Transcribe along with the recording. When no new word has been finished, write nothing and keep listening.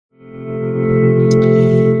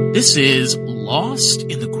This is Lost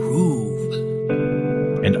in the Groove.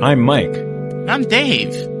 And I'm Mike. I'm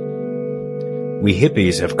Dave. We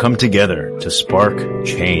hippies have come together to spark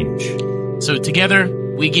change. So together,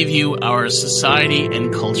 we give you our Society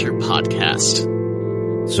and Culture podcast.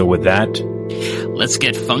 So with that, let's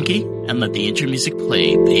get funky and let the intro music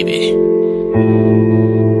play, baby.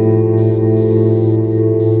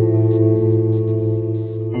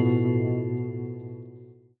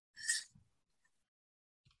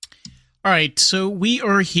 All right, so we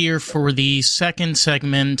are here for the second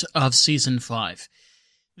segment of Season 5.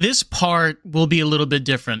 This part will be a little bit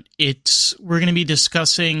different. We're going to be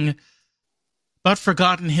discussing about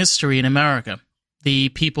forgotten history in America. The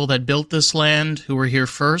people that built this land, who were here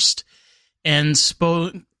first, and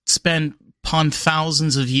spent upon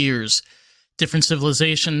thousands of years, different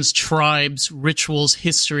civilizations, tribes, rituals,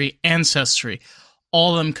 history, ancestry,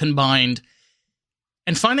 all of them combined,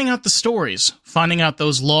 and finding out the stories, finding out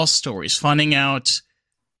those lost stories, finding out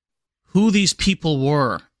who these people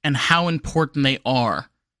were and how important they are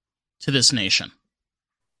to this nation.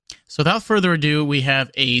 So without further ado, we have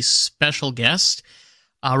a special guest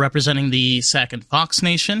representing the Sac and Fox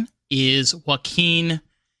Nation is Joaquin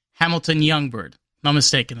Hamilton Youngberg. No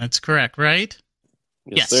mistaken, that's correct, right?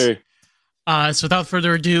 Yes, sir. So without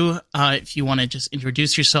further ado, if you want to just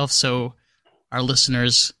introduce yourself so our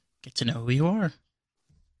listeners get to know who you are.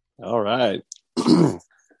 All right.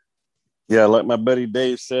 Yeah, like my buddy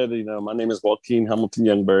Dave said, my name is Joaquin Hamilton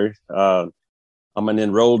Youngberg. I'm an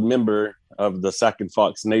enrolled member of the Sac and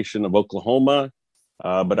Fox Nation of Oklahoma,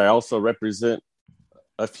 but I also represent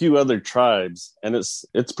a few other tribes, and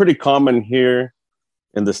it's pretty common here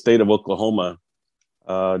in the state of Oklahoma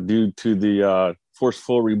due to the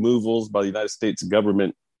forceful removals by the United States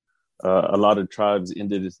government. A lot of tribes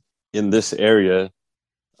ended in this area.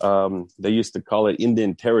 They used to call it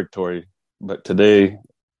Indian Territory, but today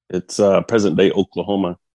it's present-day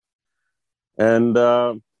Oklahoma. And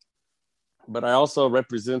but I also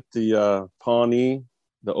represent the Pawnee,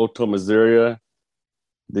 the Otoe-Missouri,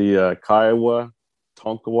 the Kiowa,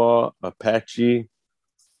 Tonkawa, Apache,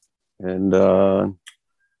 and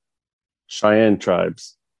Cheyenne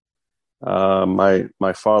tribes.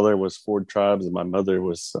 My father was 4 tribes and my mother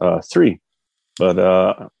was 3.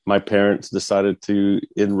 But my parents decided to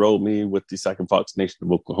enroll me with the Sac and Fox Nation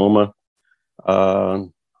of Oklahoma.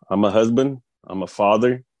 I'm a husband. I'm a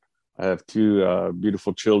father. I have 2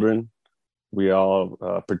 beautiful children. We all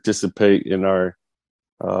participate in our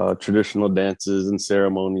traditional dances and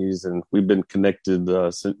ceremonies, and we've been connected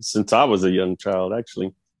since I was a young child,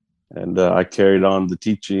 actually. And I carried on the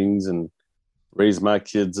teachings and raised my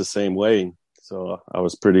kids the same way. So I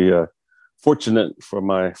was pretty fortunate for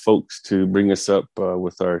my folks to bring us up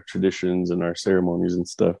with our traditions and our ceremonies and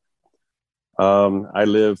stuff. I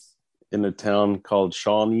live in a town called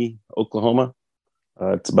Shawnee, Oklahoma.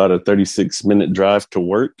 It's about a 36-minute drive to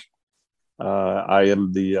work. I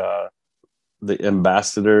am the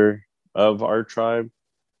ambassador of our tribe.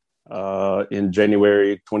 In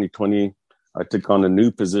January 2020, I took on a new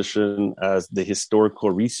position as the historical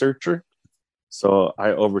researcher. So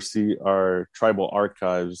I oversee our tribal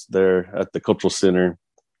archives there at the Cultural Center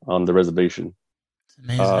on the reservation.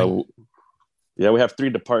 Amazing. We have 3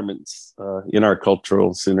 departments in our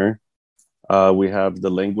Cultural Center. We have the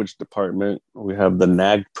Language Department. We have the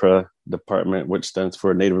NAGPRA Department, which stands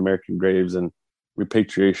for Native American Graves and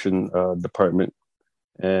Repatriation Department,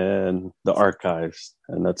 and the Archives.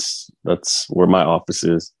 And that's where my office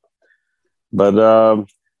is. But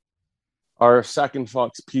our Sac and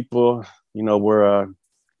Fox people, we're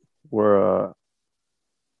a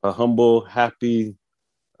humble, happy,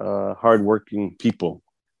 hardworking people,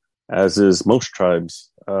 as is most tribes.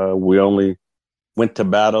 We only went to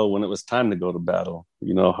battle when it was time to go to battle.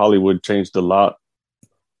 Hollywood changed a lot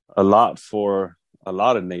for a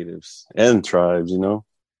lot of natives and tribes,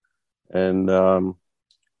 and the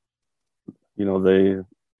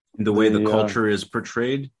way the culture is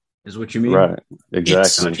portrayed is what you mean, right?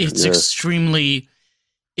 Exactly.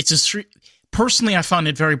 Personally, I found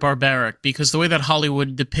it very barbaric because the way that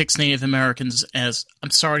Hollywood depicts Native Americans as, I'm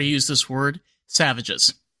sorry to use this word,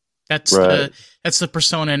 savages. That's right. That's the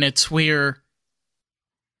persona, and it's where,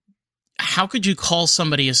 how could you call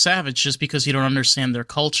somebody a savage just because you don't understand their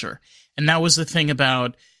culture? And that was the thing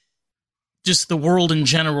about just the world in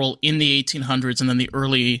general in the 1800s and then the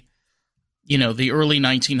early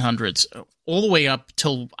 1900s, all the way up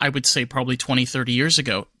till, I would say, probably 20, 30 years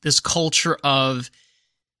ago. This culture of,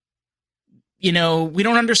 we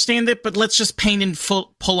don't understand it, but let's just paint and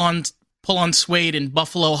pull on suede and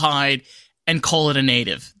buffalo hide and call it a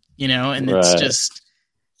native, and right. It's just,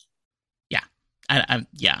 I'm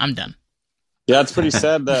done. Yeah, it's pretty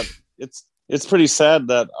sad that it's pretty sad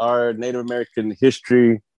that our Native American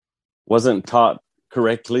history wasn't taught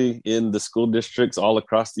correctly in the school districts all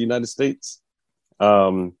across the United States.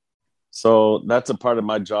 So that's a part of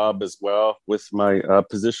my job as well. With my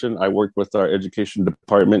position, I work with our education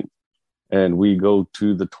department, and we go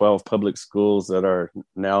to the 12 public schools that are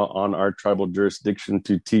now on our tribal jurisdiction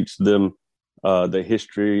to teach them the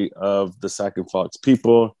history of the Sac and Fox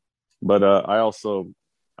people. But I also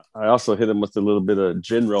hit them with a little bit of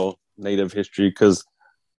general Native history, because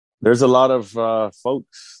there's a lot of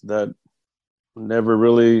folks that never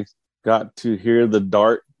really got to hear the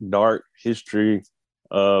dark history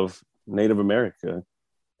of Native America.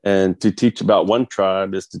 And to teach about one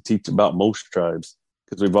tribe is to teach about most tribes,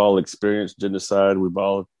 because we've all experienced genocide. We've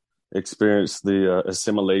all experienced the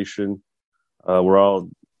assimilation. We're all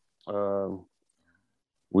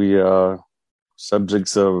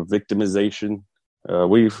subjects of victimization.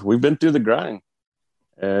 We've been through the grind,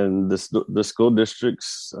 and the school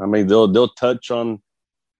districts, I mean, they'll touch on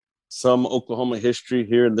some Oklahoma history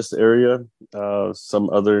here in this area. Some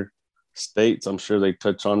other states, I'm sure they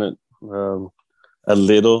touch on it a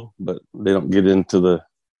little, but they don't get into the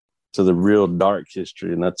real dark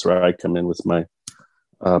history, and that's where I come in with my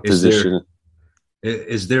position.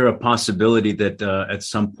 Is there a possibility that at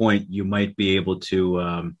some point you might be able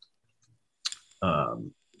to,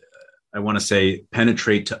 I want to say,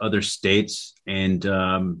 penetrate to other states and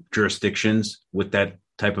jurisdictions with that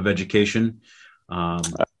type of education?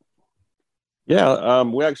 We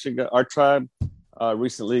actually got our tribe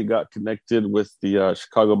recently got connected with the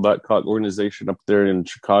Chicago Black Hawk organization up there in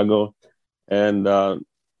Chicago, and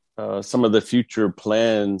some of the future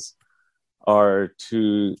plans are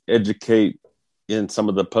to educate in some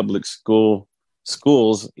of the public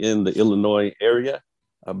schools in the Illinois area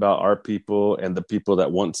about our people and the people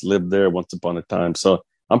that once lived there once upon a time. So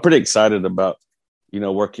I'm pretty excited about,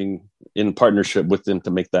 working in partnership with them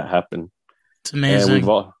to make that happen. It's amazing.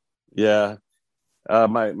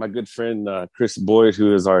 And my good friend, Chris Boyd,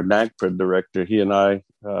 who is our NAGPRA director, he and I,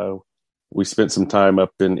 we spent some time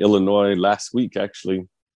up in Illinois last week, actually,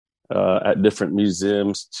 at different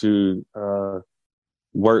museums to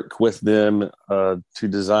work with them to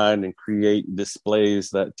design and create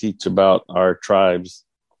displays that teach about our tribes.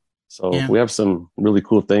 So we have some really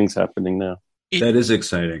cool things happening now. That is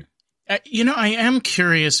exciting. I am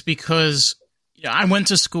curious because I went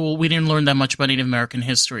to school. We didn't learn that much about Native American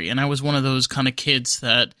history. And I was one of those kind of kids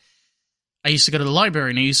that I used to go to the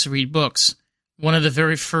library and I used to read books. One of the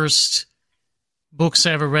very first books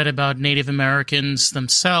I ever read about Native Americans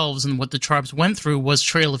themselves and what the tribes went through was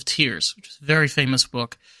Trail of Tears, which is a very famous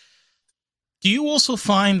book. Do you also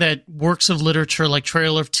find that works of literature like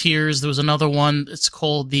Trail of Tears, there was another one, it's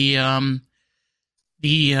called the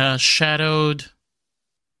Shadowed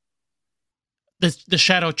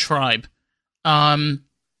Tribe.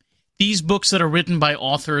 These books that are written by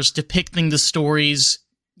authors depicting the stories,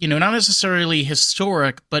 not necessarily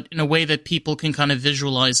historic, but in a way that people can kind of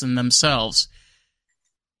visualize them themselves.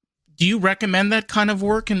 Do you recommend that kind of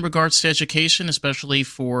work in regards to education, especially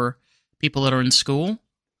for people that are in school?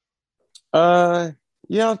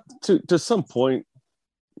 Yeah, to some point.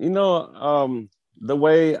 The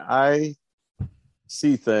way I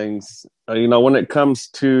see things, when it comes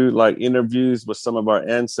to like interviews with some of our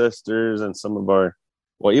ancestors and some of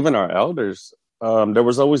even our elders, there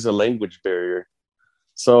was always a language barrier.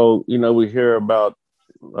 So, we hear about,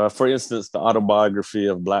 for instance, the autobiography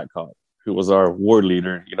of Black Hawk, who was our war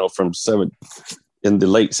leader, in the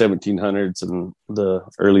late 1700s and the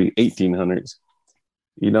early 1800s.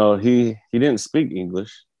 He didn't speak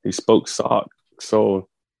English. He spoke Sauk. So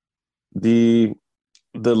the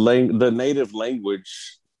native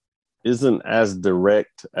language isn't as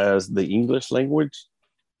direct as the English language.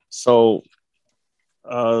 So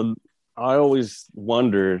I always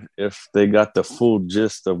wondered if they got the full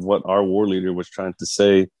gist of what our war leader was trying to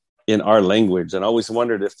say in our language. And I always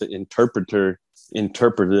wondered if the interpreter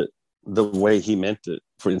interpreted the way he meant it,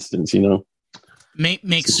 for instance,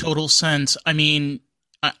 Makes total sense. I mean,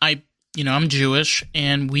 I'm Jewish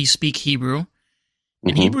and we speak Hebrew.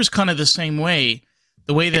 And Hebrew is kind of the same way.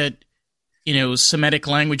 The way that, Semitic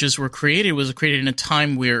languages were created was created in a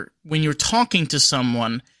time where when you're talking to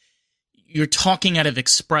someone, you're talking out of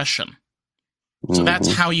expression. So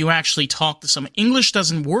that's how you actually talk to someone. English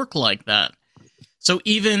doesn't work like that. So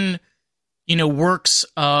even, works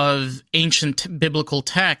of ancient biblical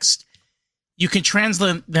text, you can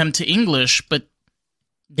translate them to English, but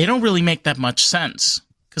they don't really make that much sense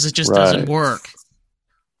because it just doesn't work.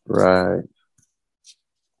 Right.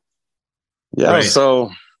 Yeah. Right.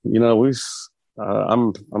 So,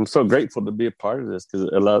 I'm so grateful to be a part of this because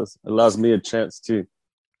it allows me a chance to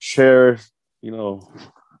share,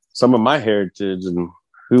 some of my heritage and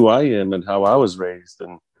who I am and how I was raised.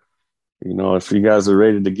 And if you guys are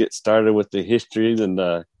ready to get started with the history, then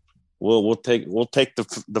we'll take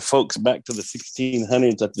the folks back to the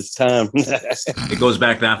 1600s at this time. It goes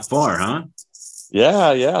back that far, huh?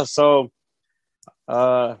 Yeah. So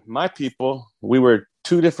my people, we were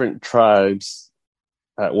two different tribes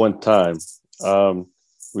at one time.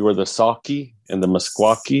 We were the Saukey and the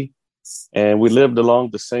Meskwaki, and we lived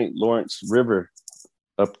along the St. Lawrence River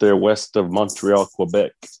up there west of Montreal,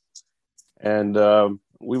 Quebec. And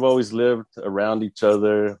we've always lived around each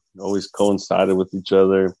other, always coincided with each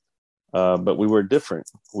other, but we were different.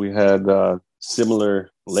 We had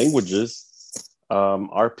similar languages.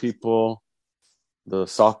 Our people, the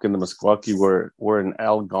Sauk and the Meskwaki, were an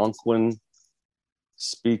Algonquin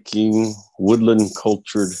speaking, woodland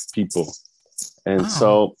cultured people. And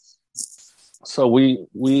so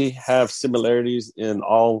we have similarities in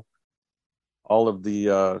all of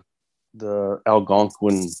the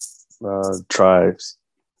Algonquin tribes.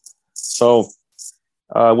 So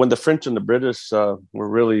when the French and the British were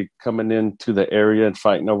really coming into the area and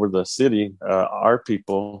fighting over the city, our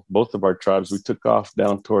people, both of our tribes, we took off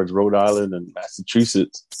down towards Rhode Island and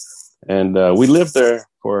Massachusetts. And we lived there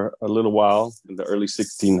for a little while in the early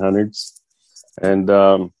 1600s. And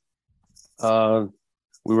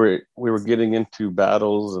we were getting into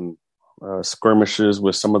battles and skirmishes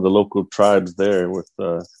with some of the local tribes there, with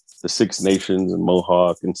the Six Nations and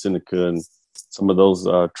Mohawk and Seneca and some of those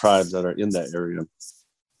tribes that are in that area.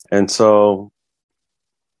 And so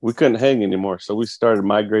we couldn't hang anymore. So we started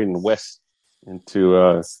migrating west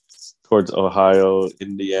into towards Ohio,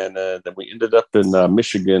 Indiana. Then we ended up in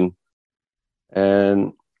Michigan.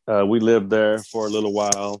 And we lived there for a little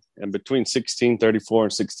while. And between 1634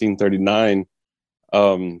 and 1639,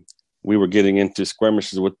 we were getting into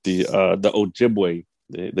skirmishes with the Ojibwe.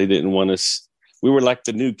 They didn't want us. We were like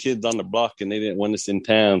the new kids on the block, and they didn't want us in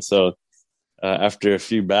town. So after a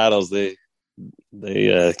few battles, they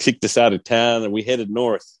kicked us out of town, and we headed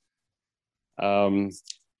north. During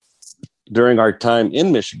our time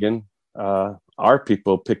in Michigan, our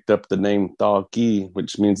people picked up the name Thaaki,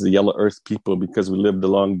 which means the Yellow Earth people, because we lived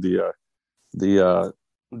along the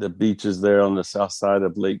beaches there on the south side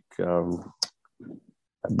of Lake.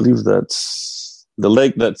 I believe that's the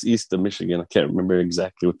lake that's east of Michigan. I can't remember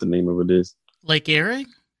exactly what the name of it is. Lake Erie?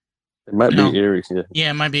 It might be Erie.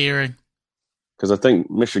 Yeah, it might be Erie. Because I think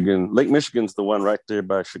Lake Michigan's the one right there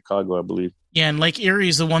by Chicago, I believe. Yeah, and Lake Erie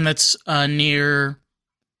is the one that's near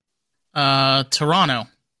Toronto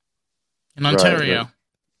in Ontario. Right.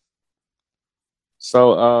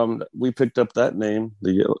 So we picked up that name,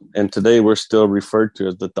 and today we're still referred to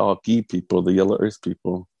as the Thaaki people, the Yellow Earth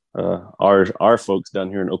people, our folks down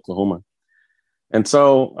here in Oklahoma. And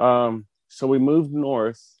so we moved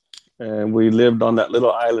north, and we lived on that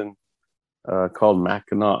little island called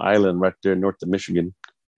Mackinac Island right there north of Michigan.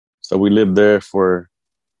 So we lived there for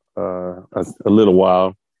a little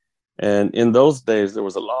while. And in those days, there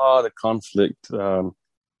was a lot of conflict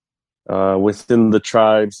within the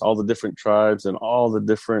tribes, all the different tribes and all the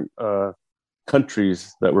different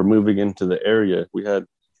countries that were moving into the area. We had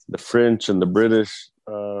the French and the British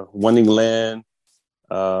wanting land.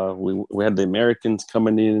 We had the Americans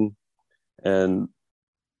coming in, and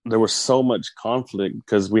there was so much conflict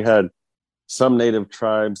because we had some native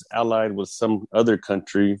tribes allied with some other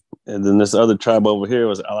country, and then this other tribe over here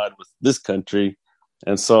was allied with this country.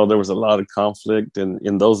 And so there was a lot of conflict. And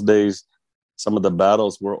in those days, some of the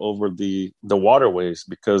battles were over the waterways,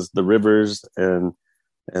 because the rivers and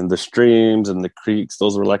the streams and the creeks,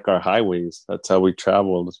 those were like our highways. That's how we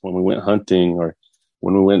traveled when we went hunting or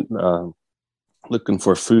when we went looking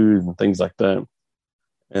for food and things like that.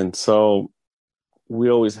 And so we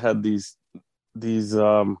always had these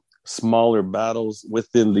smaller battles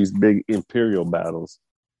within these big imperial battles.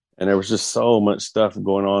 And there was just so much stuff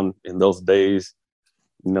going on in those days.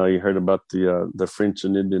 You know, you heard about the French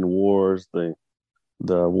and Indian Wars, the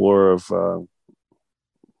War of I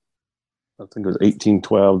think it was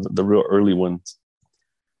 1812, the real early ones.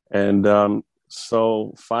 And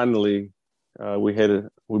so finally, we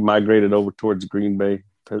migrated over towards Green Bay,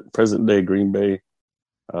 present day Green Bay,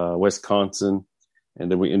 Wisconsin, and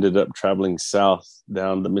then we ended up traveling south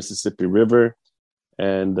down the Mississippi River.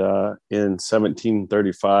 And in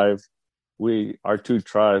 1735, our two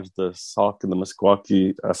tribes, the Sauk and the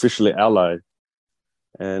Meskwaki, officially allied.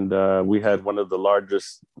 And we had one of the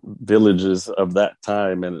largest villages of that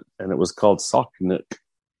time, and it was called Sauknik.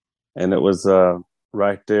 And it was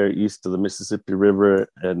right there east of the Mississippi River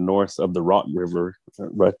and north of the Rock River,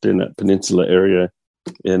 right there in that peninsula area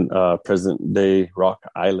in present day Rock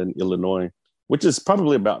Island, Illinois, which is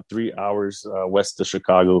probably about 3 hours west of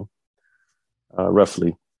Chicago,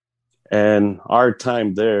 roughly. And our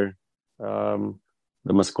time there, the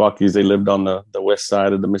Meskwakis, they lived on the west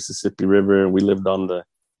side of the Mississippi River, and we lived on the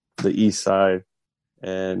east side.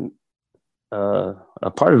 And a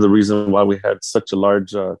part of the reason why we had such a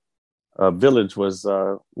large village was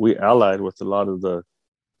we allied with a lot of the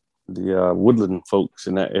woodland folks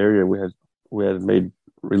in that area. We had made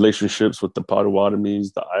relationships with the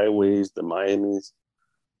Potawatomis, the Ioways, the Miamis,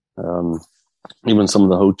 even some of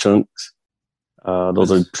the Ho Chunks.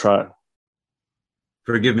 Those are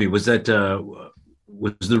Forgive me. Was that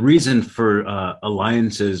was the reason for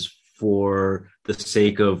alliances for the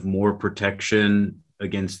sake of more protection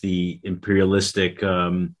against the imperialistic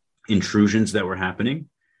intrusions that were happening?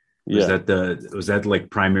 Was that like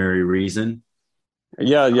primary reason?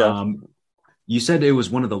 Yeah. You said it was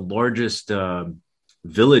one of the largest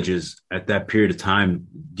villages at that period of time.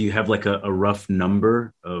 Do you have like a rough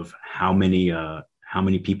number of how many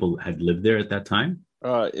people had lived there at that time?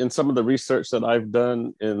 In some of the research that I've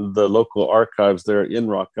done in the local archives there in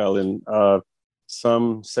Rock Island,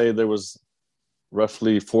 some say there was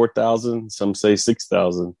roughly 4,000, some say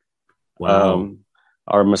 6,000. Wow.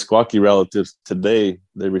 Our Meskwaki relatives today,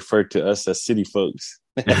 they refer to us as city folks.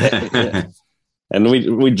 And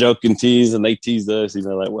we joke and tease, and they tease us,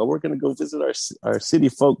 like, well, we're going to go visit our city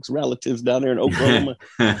folks relatives down there in Oklahoma.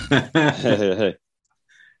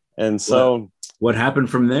 And so what happened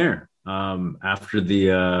from there? After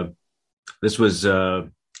this was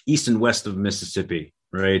east and west of Mississippi,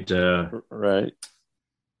 right? Right.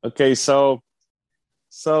 Okay. So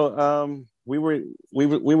we were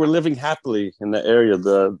living happily in the area.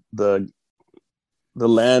 The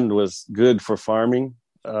land was good for farming.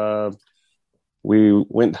 We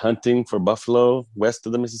went hunting for buffalo west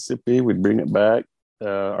of the Mississippi. We'd bring it back.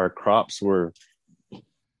 Our crops were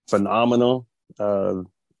phenomenal.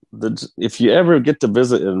 If you ever get to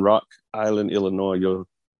visit in Rock Island, Illinois, you'll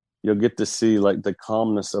get to see like the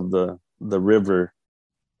calmness of the river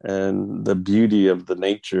and the beauty of the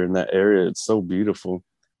nature in that area. It's so beautiful,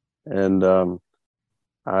 and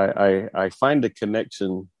I find a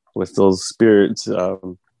connection with those spirits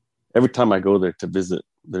every time I go there to visit.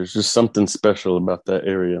 There's just something special about that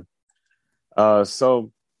area.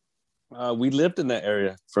 So we lived in that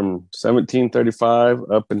area from 1735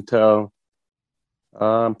 up until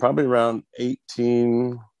probably around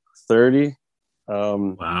 1830.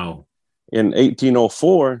 Wow. In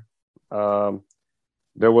 1804,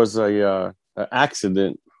 there was a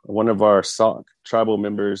accident. One of our Sauk tribal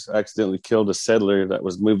members accidentally killed a settler that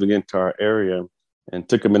was moving into our area and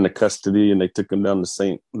took him into custody, and they took him down to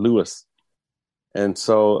St. Louis. And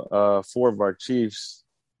so 4 of our chiefs,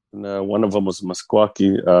 and one of them was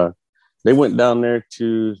Meskwaki, they went down there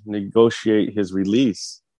to negotiate his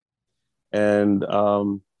release. And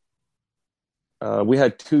we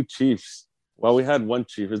had 2 chiefs. Well, we had one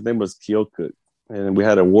chief. His name was Keokuk. And we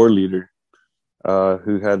had a war leader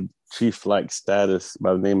who had chief-like status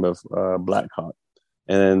by the name of Blackhawk.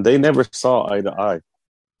 And they never saw eye to eye.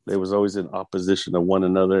 They was always in opposition of one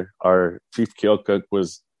another. Our chief Keokuk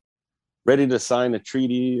was ready to sign a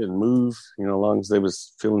treaty and move, as long as they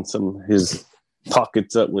was filling his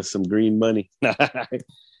pockets up with some green money.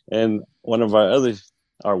 And one of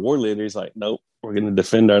our war leaders like, nope, we're going to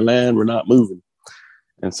defend our land. We're not moving.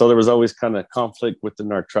 And so there was always kind of conflict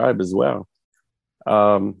within our tribe as well.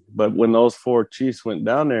 But when those 4 chiefs went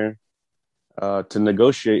down there to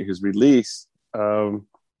negotiate his release,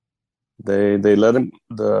 they let him,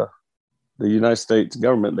 the United States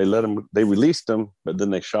government, they released him, but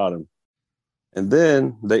then they shot him. And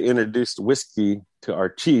then they introduced whiskey to our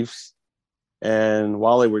chiefs. And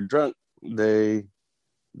while they were drunk, they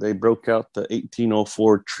broke out the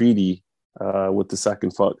 1804 treaty with the Sac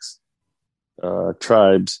and Fox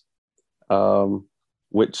tribes,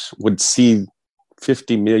 which would cede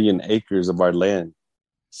 50 million acres of our land.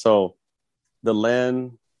 So the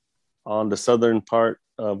land on the southern part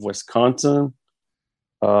of Wisconsin,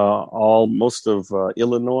 most of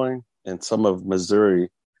Illinois, and some of Missouri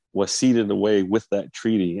was ceded away with that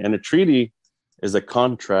treaty. And a treaty is a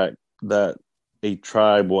contract that a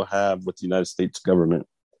tribe will have with the United States government.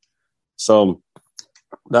 So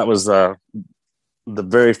that was the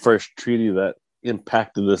very first treaty that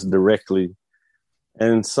impacted us directly.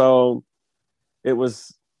 And so it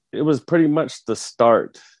was pretty much the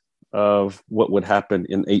start of what would happen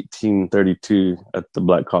in 1832 at the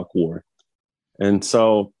Black Hawk War. And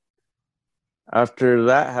so after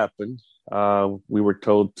that happened, we were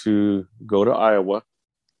told to go to Iowa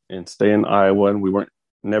and stay in Iowa, and we weren't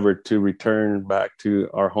never to return back to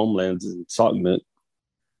our homelands in Sauknet.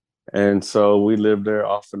 And so we lived there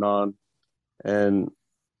off and on, and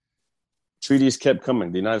treaties kept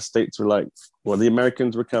coming. The United States were like, well, the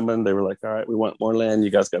Americans were coming. They were like, all right, we want more land.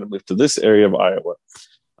 You guys got to move to this area of Iowa.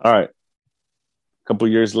 All right. A couple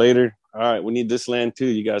of years later, all right, we need this land too.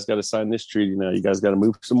 You guys got to sign this treaty now. You guys got to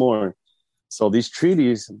move some more. So these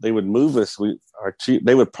treaties, they would move us.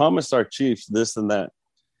 They would promise our chiefs this and that.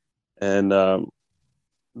 And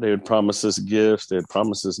they would promise us gifts. They would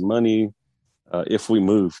promise us money if we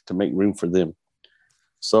moved to make room for them.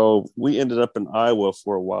 So we ended up in Iowa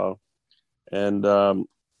for a while. And President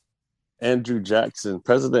Andrew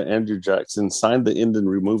Jackson signed the Indian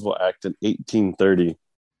Removal Act in 1830,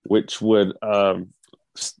 which would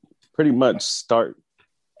pretty much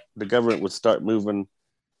the government would start moving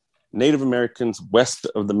Native Americans west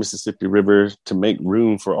of the Mississippi River to make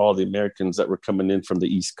room for all the Americans that were coming in from the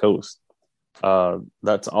East Coast.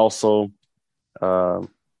 That's also the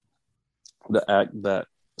act that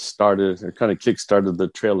kind of kickstarted the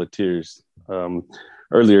Trail of Tears.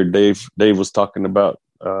 Earlier, Dave was talking about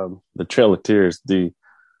the Trail of Tears, the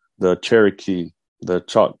Cherokee, the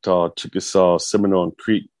Choctaw, Chickasaw, Seminole, and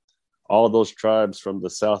Creek. All of those tribes from the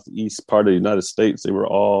southeast part of the United States, they were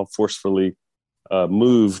all forcefully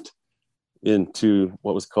moved into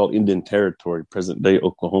what was called Indian Territory, present-day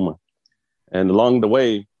Oklahoma. And along the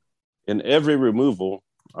way, in every removal,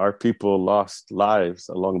 our people lost lives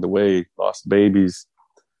along the way, lost babies.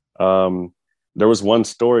 There was one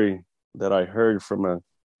story that I heard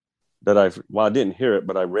I didn't hear it,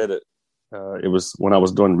 but I read it. It was when I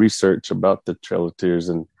was doing research about the Trail of Tears,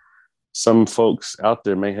 and some folks out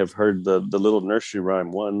there may have heard the little nursery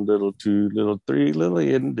rhyme, 1 little, 2 little, 3 little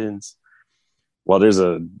Indians. Well, there's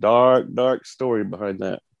a dark, dark story behind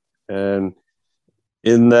that. And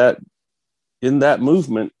in that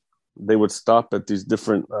movement, they would stop at these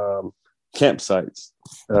different campsites.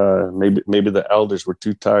 Maybe the elders were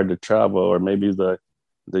too tired to travel, or maybe the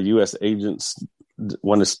U.S. agents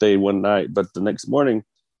want to stay one night. But the next morning,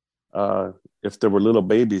 if there were little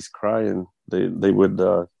babies crying, they would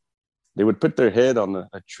put their head on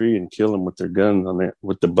a tree and kill them with their gun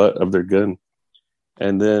with the butt of their gun.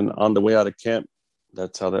 And then on the way out of camp,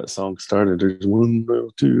 that's how that song started. There's 1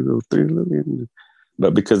 little, 2 little, 3 little.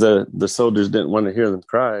 But because the soldiers didn't want to hear them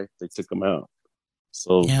cry, they took them out.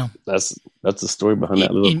 So yeah, that's the story behind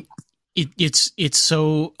that little. It's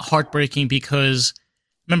so heartbreaking because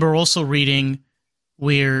remember also reading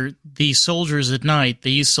where the soldiers at night,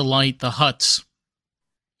 they used to light the huts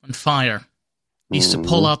on fire. They used to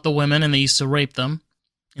pull out the women and they used to rape them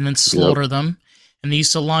and then slaughter them. And they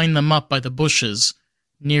used to line them up by the bushes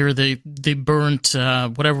near the burnt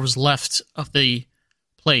whatever was left of the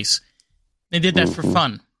place. They did that for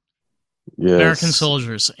fun. Yes. American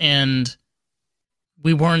soldiers. And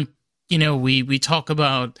we weren't, we talk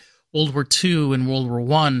about World War II and World War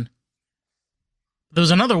I. There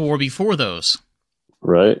was another war before those.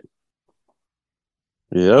 Right.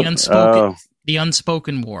 Yep. The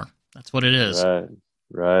unspoken war. That's what it is.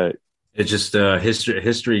 Right. It's just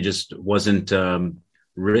history just wasn't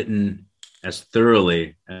written as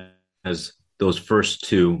thoroughly as those first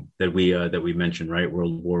two that we mentioned, right?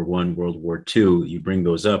 World War I, World War II. You bring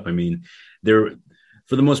those up. I mean, they're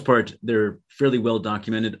for the most part they're fairly well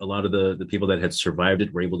documented. A lot of the people that had survived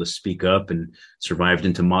it were able to speak up and survived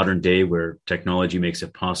into modern day, where technology makes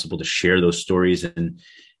it possible to share those stories, and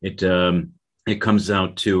it comes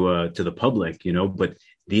out to the public, But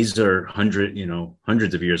these are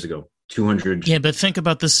hundreds of years ago, 200. Yeah, but think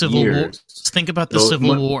about the Civil War. Think about the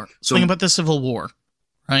Civil War. Think about the Civil War,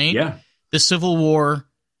 right? Yeah. The Civil War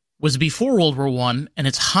was before World War I, and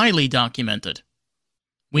it's highly documented.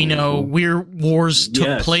 We know where wars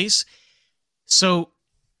took place. So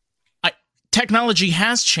technology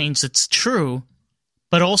has changed, it's true,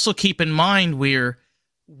 but also keep in mind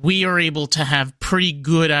we are able to have pretty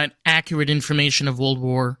good and accurate information of World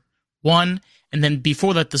War I, and then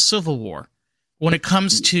before that, the Civil War. When it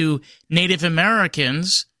comes to Native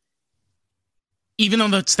Americans, even though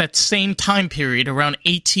that's that same time period, around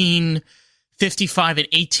 1855 and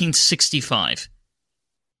 1865,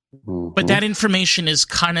 but that information is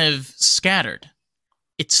kind of scattered.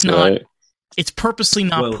 It's not. Right. It's purposely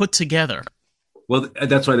not put together. Well,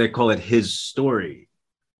 that's why they call it his story.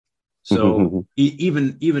 So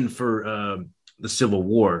even for the Civil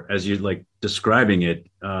War, as you're like describing it,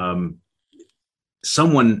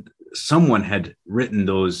 someone had written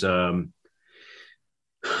those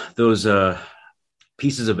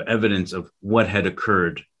pieces of evidence of what had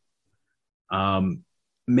occurred.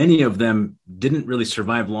 many of them didn't really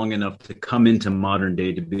survive long enough to come into modern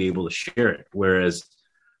day to be able to share it. Whereas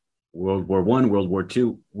World War I, World War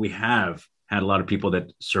II, we have had a lot of people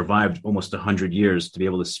that survived almost 100 years to be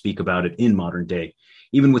able to speak about it in modern day.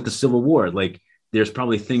 Even with the Civil War, like there's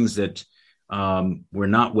probably things that were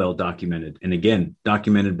not well documented. And again,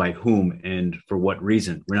 documented by whom and for what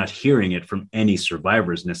reason? We're not hearing it from any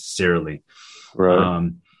survivors necessarily.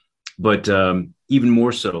 Right. But even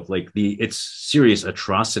more so, like it's serious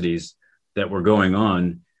atrocities that were going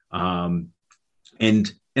on.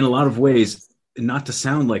 And in a lot of ways, not to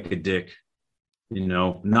sound like a dick,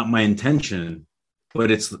 not my intention,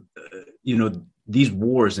 but it's, these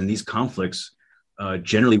wars and these conflicts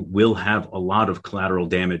generally will have a lot of collateral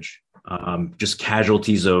damage, just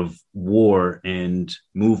casualties of war and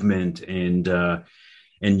movement. And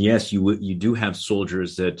yes, you do have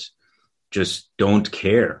soldiers that just don't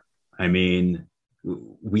care. I mean,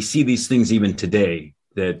 we see these things even today,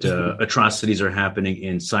 that atrocities are happening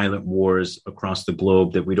in silent wars across the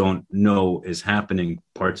globe that we don't know is happening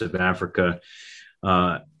parts of Africa.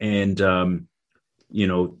 These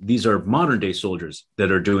are modern day soldiers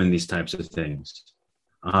that are doing these types of things.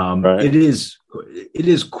 Right. It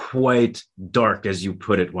is quite dark, as you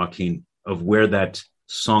put it, Joaquin, of where that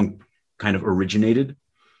song kind of originated,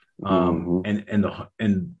 and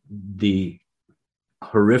the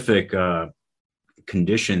horrific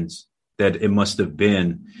conditions that it must have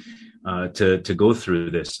been to go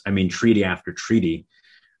through this. I mean, treaty after treaty,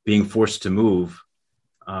 being forced to move,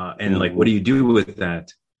 and like, what do you do with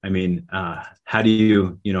that? I mean, how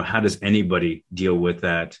does anybody deal with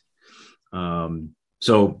that?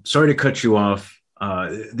 So sorry to cut you off.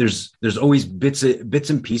 There's always bits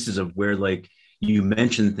and pieces of where, like, you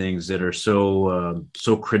mention things that are so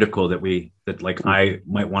critical that I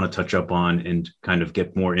might want to touch up on and kind of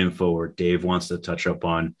get more info, or Dave wants to touch up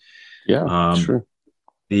on. Yeah, sure.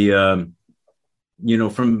 The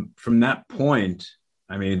from that point,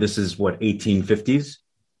 I mean, this is what, 1850s,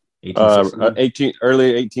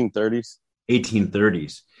 early 1830s.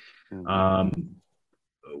 1830s.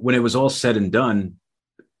 When it was all said and done,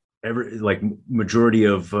 majority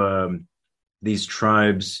of these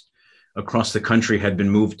tribes across the country had been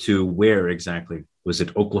moved to where exactly? Was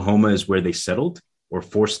it Oklahoma is where they settled, or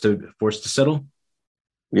forced to settle?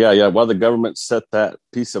 Yeah. Well, the government set that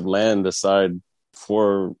piece of land aside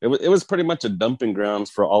for it was pretty much a dumping grounds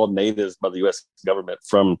for all natives by the U.S. government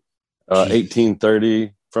from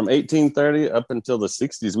 1830. From 1830 up until the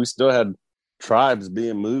 60s, we still had tribes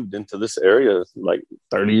being moved into this area like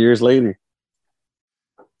 30 years later.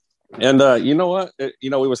 And you know what? We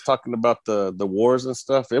was talking about the wars and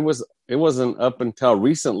stuff. It wasn't up until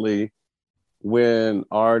recently when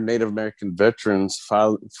our Native American veterans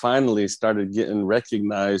finally started getting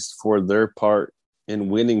recognized for their part in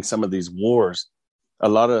winning some of these wars. A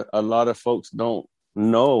lot of folks don't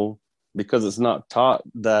know, because it's not taught,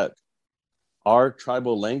 that our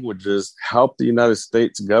tribal languages helped the United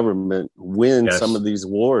States government win some of these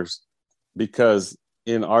wars, because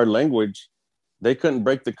in our language, they couldn't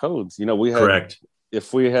break the codes. We had, correct.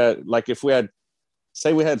 If we had,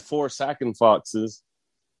 say we had 4 Sacking Foxes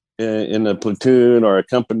in a platoon or a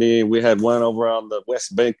company, we had one over on the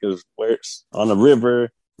west bank of where it's on the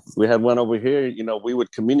river. We had one over here. We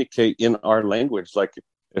would communicate in our language. Like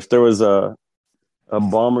if there was a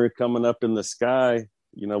bomber coming up in the sky,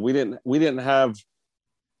 we didn't have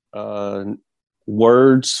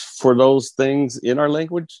words for those things in our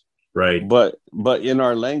language. Right. But in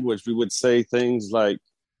our language, we would say things like,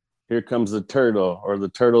 "Here comes the turtle," or "The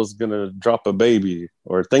turtle's gonna drop a baby,"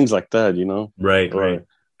 or things like that. Right. Or, right.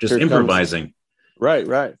 Just improvising. Right.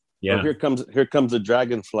 Yeah. Or here comes the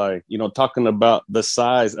dragonfly. Talking about the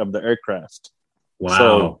size of the aircraft.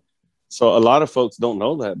 Wow. So a lot of folks don't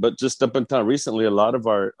know that, but just up until recently, a lot of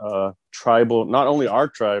our tribal, not only our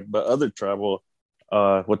tribe but other tribal,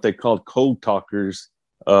 what they called code talkers,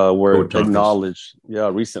 were acknowledged. Yeah,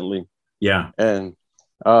 recently. Yeah. And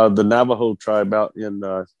the Navajo tribe out in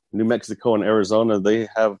New Mexico and Arizona, they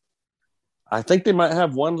have, I think they might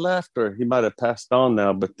have one left, or he might have passed on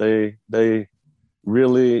now, but they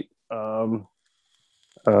really, what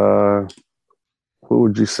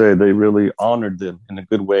would you say? They really honored them in a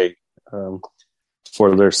good way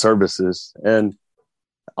for their services. And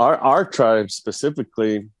our tribe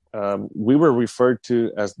specifically, we were referred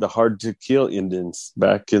to as the hard to kill Indians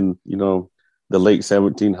back in, the late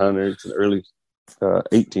 1700s and early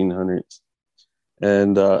 1800s.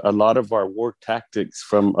 And a lot of our war tactics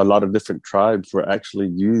from a lot of different tribes were actually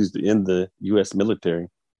used in the U.S. military.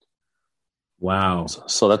 Wow.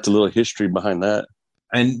 So that's a little history behind that.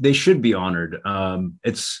 And they should be honored.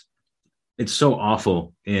 It's so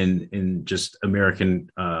awful in just American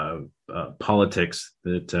politics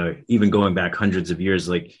that even going back hundreds of years,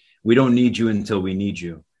 like we don't need you until we need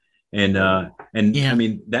you. And Yeah. I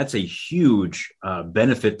mean, that's a huge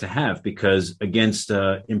benefit to have, because against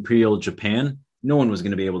Imperial Japan, no one was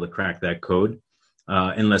going to be able to crack that code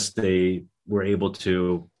unless they were able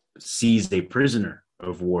to seize a prisoner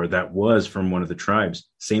of war that was from one of the tribes.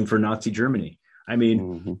 Same for Nazi Germany. I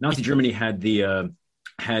mean, Nazi Germany had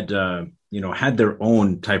had their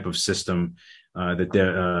own type of system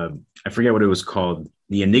that I forget what it was called,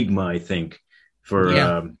 the Enigma, I think,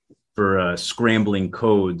 for scrambling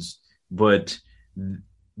codes. But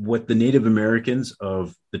what the Native Americans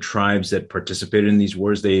of the tribes that participated in these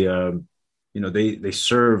wars, they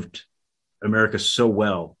served America so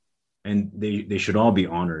well, and they should all be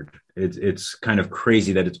honored. It's kind of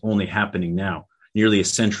crazy that it's only happening now, nearly a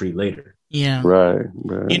century later. Yeah. Right.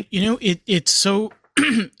 It's so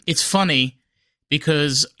it's funny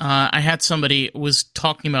because I had somebody was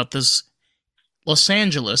talking about this. Los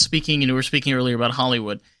Angeles, we were speaking earlier about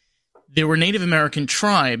Hollywood. There were Native American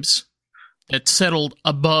tribes that settled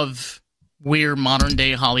above where modern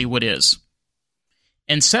day Hollywood is.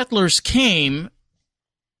 And settlers came,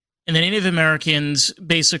 and the Native Americans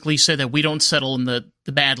basically said that we don't settle in the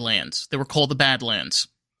Badlands. They were called the Badlands.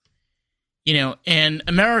 And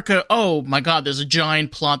America, oh my God, there's a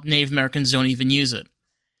giant plot. Native Americans don't even use it.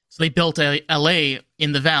 So they built LA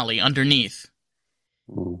in the valley underneath.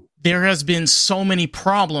 There has been so many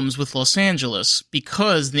problems with Los Angeles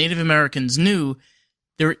because Native Americans knew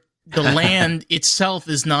the land itself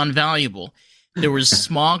is non-valuable. There was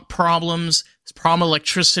smog problems, there's a problem with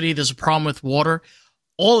electricity, there's a problem with water,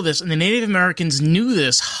 all of this. And the Native Americans knew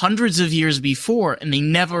this hundreds of years before, and they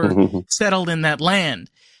never settled in that land.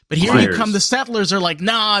 But here you come, the settlers are like,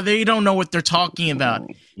 nah, they don't know what they're talking about.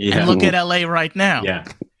 Yeah. And look at LA right now. Yeah.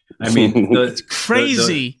 I mean, it's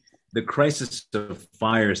crazy. The crisis of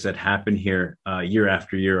fires that happen here year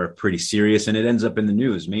after year are pretty serious, and it ends up in the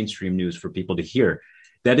news, mainstream news, for people to hear.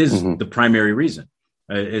 That is the primary reason,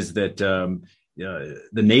 is that the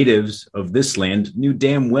natives of this land knew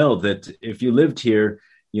damn well that if you lived here,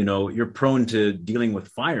 you're prone to dealing with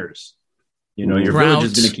fires. Your drought,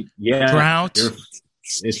 village is going to keep drought.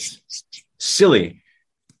 It's silly,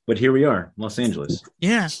 but here we are, Los Angeles.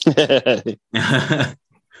 Yeah.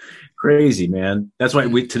 Crazy, man. That's why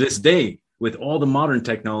to this day, with all the modern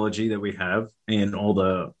technology that we have and all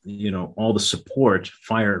the support,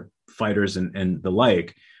 firefighters and the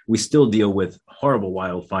like, we still deal with horrible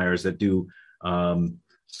wildfires that do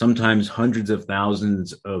sometimes hundreds of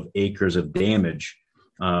thousands of acres of damage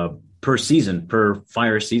per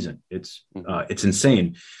fire season. It's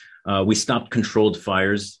insane. We stopped controlled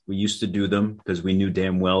fires. We used to do them because we knew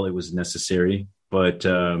damn well it was necessary. But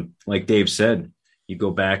like Dave said, you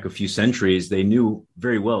go back a few centuries, they knew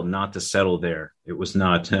very well not to settle there. It was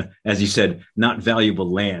not, as you said, not valuable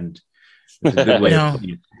land. It's a good way of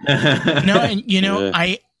putting it. No, and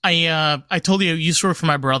I told you I used to work for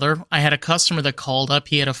my brother. I had a customer that called up.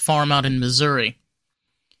 He had a farm out in Missouri,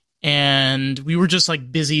 and we were just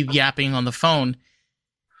like busy yapping on the phone.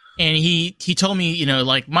 And he told me,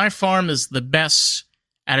 like, my farm is the best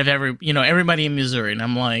out of everybody in Missouri. And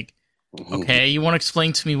I'm like, okay, you want to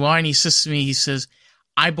explain to me why? And he says to me,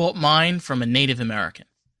 I bought mine from a Native American.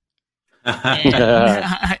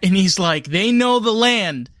 And he's like, they know the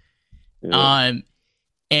land. Yeah.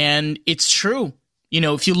 And it's true.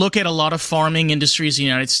 If you look at a lot of farming industries in the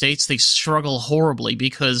United States, they struggle horribly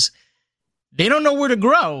because they don't know where to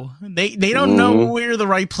grow. They don't know where the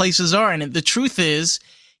right places are. And the truth is,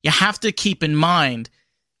 you have to keep in mind,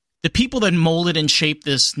 the people that molded and shaped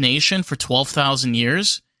this nation for 12,000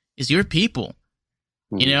 years is your people.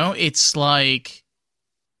 It's like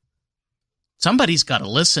somebody's got to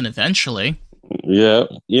listen eventually. Yeah.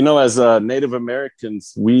 As Native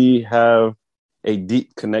Americans, we have a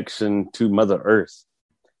deep connection to Mother Earth.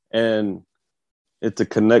 And it's a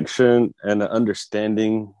connection and an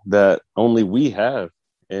understanding that only we have.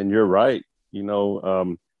 And you're right.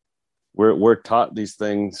 We're taught these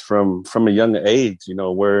things from a young age,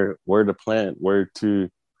 where to plant, where to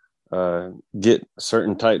get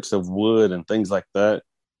certain types of wood and things like that.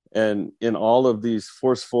 And in all of these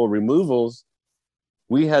forceful removals,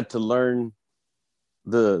 we had to learn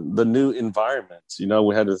the new environments.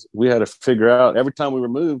 We had to figure out every time we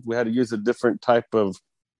removed, we had to use a different type of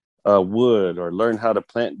wood or learn how to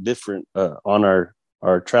plant different on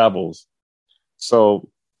our travels. So,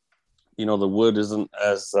 the wood isn't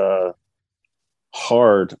as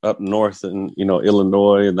hard up north in,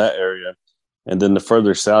 Illinois and that area. And then the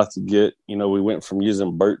further south you get, we went from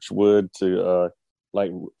using birch wood to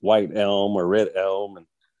like white elm or red elm. And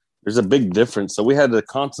there's a big difference. So we had to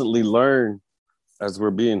constantly learn as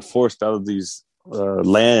we're being forced out of these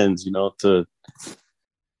lands, to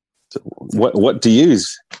what to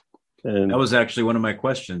use. And that was actually one of my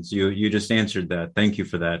questions. You just answered that. Thank you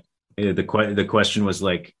for that. The question was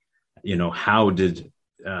like, how did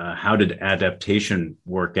adaptation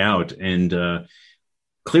work out? And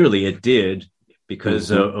clearly it did,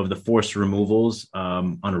 because of the forced removals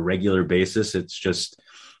on a regular basis. It's just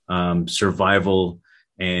survival.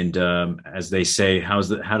 And as they say, how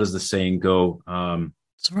does the saying go?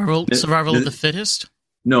 Survival of the fittest?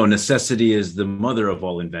 No, necessity is the mother of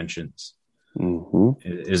all inventions.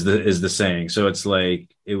 Is the saying. So it's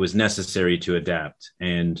like it was necessary to adapt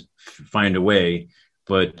and find a way.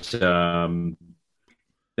 But that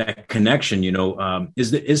connection,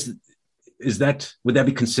 is that, would that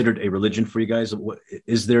be considered a religion for you guys?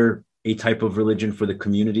 Is there a type of religion for the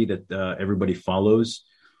community that everybody follows?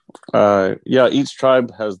 Yeah, each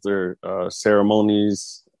tribe has their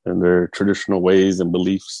ceremonies and their traditional ways and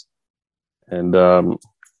beliefs, and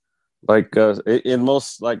in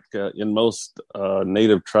most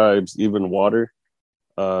native tribes, even water,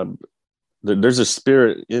 there's a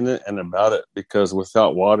spirit in it and about it, because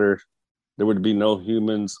without water, there would be no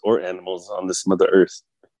humans or animals on this Mother Earth.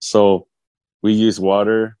 So we use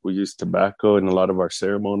water, we use tobacco in a lot of our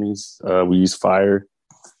ceremonies, we use fire.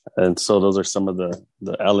 And so those are some of the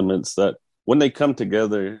elements that when they come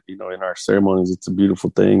together, in our ceremonies, it's a beautiful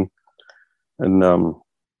thing. And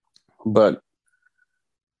but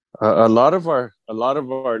a lot of our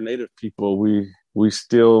native people, we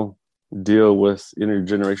still deal with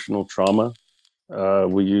intergenerational trauma.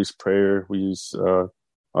 We use prayer, we use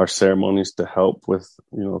our ceremonies to help with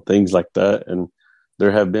things like that. And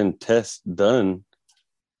there have been tests done.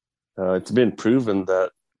 It's been proven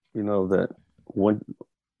that that when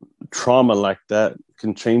trauma like that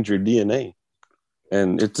can change your DNA,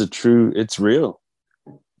 and it's real.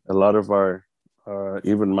 A lot of our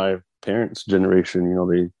even my parents'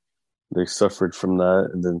 generation, they suffered from that,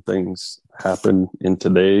 and then things happen in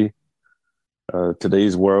today's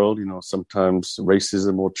world. Sometimes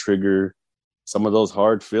racism will trigger some of those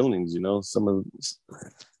hard feelings.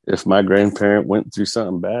 If my grandparent went through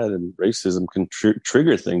something bad, and racism can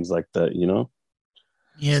trigger things like that.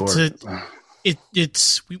 Yeah,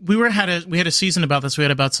 we had a season about this. We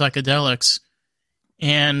had about psychedelics,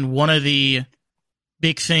 and one of the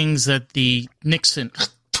big things that the Nixon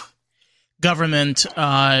government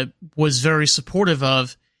was very supportive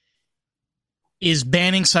of is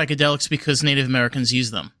banning psychedelics because Native Americans use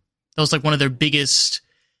them. That was like one of their biggest,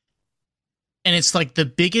 and it's like the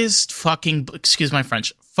biggest fucking, excuse my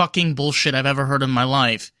French, fucking bullshit I've ever heard in my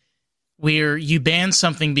life, where you ban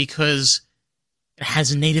something because it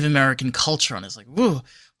has a Native American culture on it. It's like, whoa,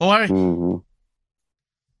 why?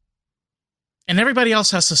 And everybody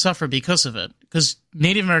else has to suffer because of it, because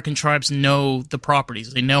Native American tribes know the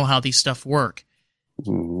properties. They know how these stuff work.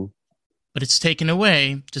 But it's taken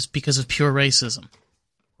away just because of pure racism.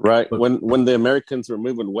 Right. When the Americans were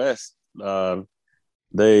moving west,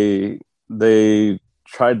 they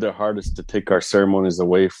tried their hardest to take our ceremonies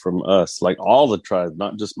away from us, like all the tribes,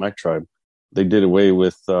 not just my tribe. They did away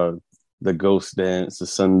with the ghost dance, the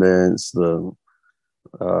sun dance,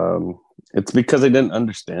 it's because they didn't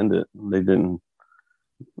understand it. They didn't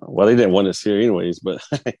want us here anyways, but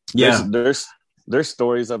yeah, there's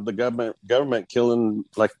stories of the government killing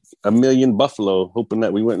like 1 million buffalo, hoping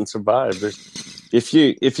that we wouldn't survive. If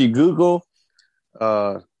you Google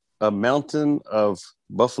a mountain of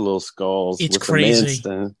buffalo skulls, it's with crazy. A man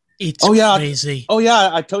stand. It's crazy.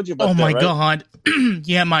 I told you about that. Oh my right? God.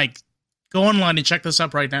 Yeah, Mike, go online and check this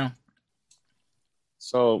up right now.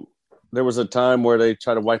 So there was a time where they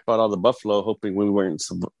tried to wipe out all the buffalo, hoping we wouldn't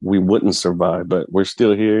survive, but we're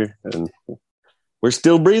still here and we're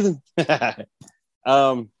still breathing.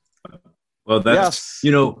 Well, that's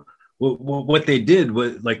what they did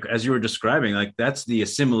was, like, as you were describing, like, that's the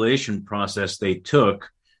assimilation process they took.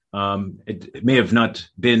 It may have not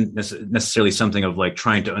been necessarily something of like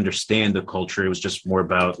trying to understand the culture. It was just more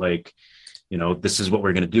about like, this is what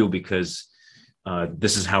we're going to do because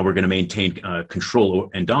this is how we're going to maintain control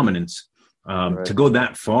and dominance. Right. To go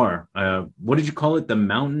that far, what did you call it? The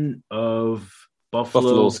Mountain of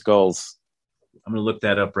Buffalo Skulls. I'm going to look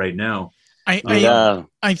that up right now. I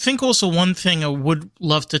think also one thing I would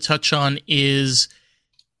love to touch on is,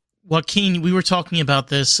 Joaquin, we were talking about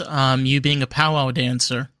this, you being a powwow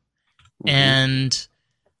dancer, and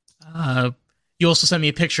you also sent me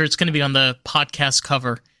a picture. It's going to be on the podcast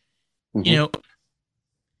cover.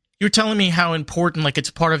 You're telling me how important, like,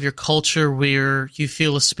 it's part of your culture where you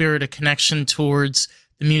feel a spirit, a connection towards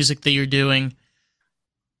the music that you're doing.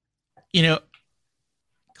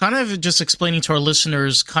 kind of just explaining to our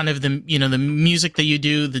listeners kind of the, the music that you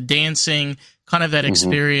do, the dancing, kind of that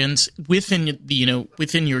experience within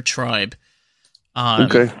within your tribe.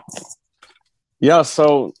 Okay. Yeah,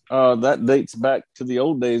 so that dates back to the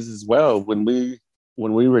old days as well. When we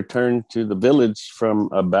returned to the village from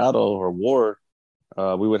a battle or war,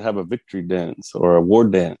 we would have a victory dance or a war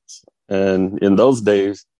dance. And in those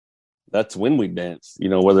days, that's when we danced,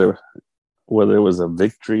 whether it was a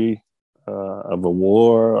victory of a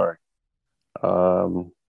war or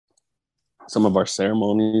some of our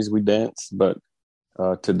ceremonies we danced. But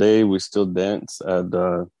today we still dance at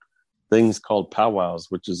things called powwows,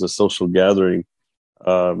 which is a social gathering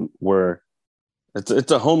where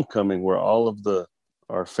it's a homecoming where all of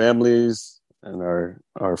our families and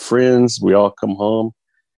our friends, we all come home.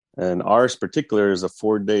 And ours particular is a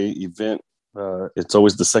 4-day event. It's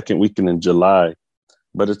always the second weekend in July,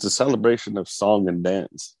 but it's a celebration of song and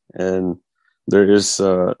dance. And there is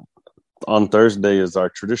on Thursday is our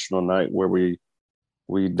traditional night where we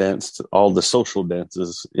danced all the social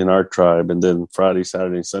dances in our tribe, and then Friday,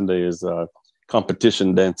 Saturday, and Sunday is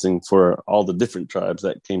competition dancing for all the different tribes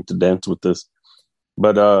that came to dance with us.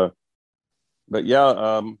 But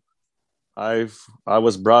yeah, I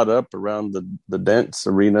was brought up around the dance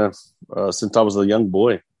arena since I was a young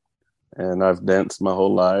boy, and I've danced my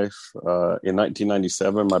whole life. In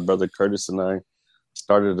 1997, my brother Curtis and I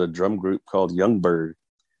started a drum group called Young Bird,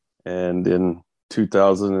 and in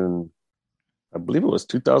 2001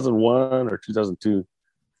 or 2002,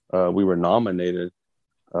 we were nominated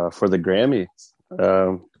for the Grammys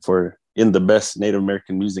for in the best Native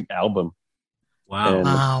American music album. Wow! And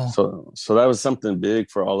wow! So that was something big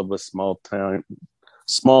for all of us small town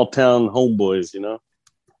homeboys,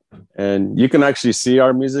 And you can actually see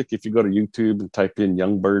our music if you go to YouTube and type in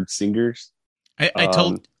Young Bird Singers. I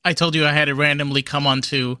told you I had it randomly come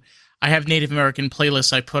onto. I have Native American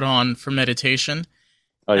playlists I put on for meditation.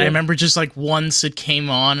 Oh, yeah. I remember just like once it came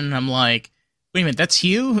on, and I'm like, "Wait a minute, that's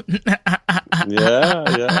you?"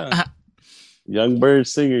 yeah. Young Bird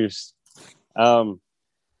Singers.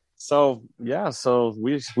 So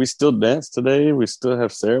we still dance today. We still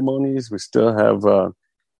have ceremonies. We still have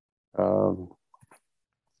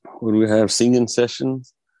when we have singing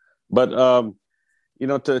sessions. But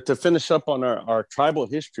to finish up on our tribal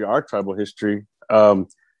history,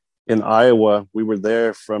 in Iowa, we were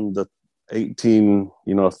there from the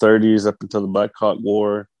 1830s up until the Black Hawk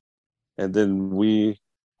War, and then we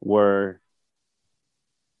were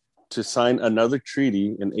to sign another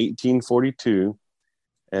treaty in 1842.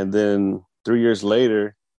 And then 3 years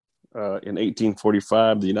later, in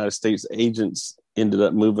 1845, the United States agents ended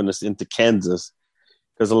up moving us into Kansas.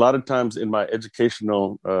 Because a lot of times in my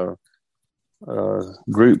educational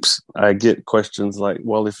groups, I get questions like,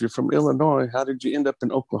 well, if you're from Illinois, how did you end up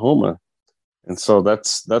in Oklahoma? And so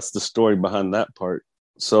that's the story behind that part.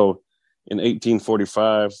 So in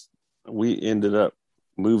 1845, we ended up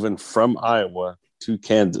moving from Iowa to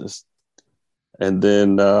Kansas. And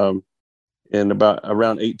then in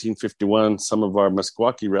around 1851, some of our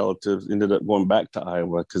Meskwaki relatives ended up going back to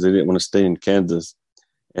Iowa because they didn't want to stay in Kansas.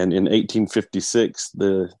 And in 1856,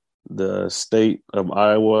 the state of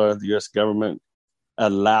Iowa, the U.S. government,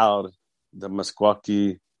 allowed the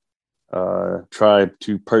Meskwaki tribe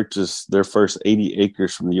to purchase their first 80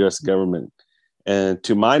 acres from the U.S. government. And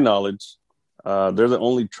to my knowledge, they're the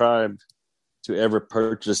only tribe to ever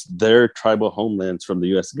purchase their tribal homelands from the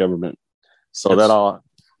U.S. government. So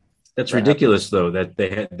that's ridiculous, though, that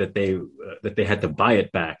they had to buy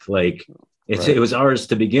it back. Like it was ours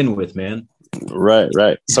to begin with, man. Right.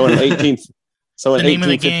 So in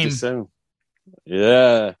 1857,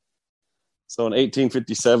 yeah. So in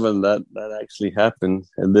 1857, that actually happened,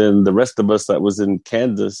 and then the rest of us that was in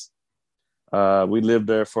Kansas, we lived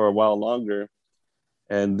there for a while longer,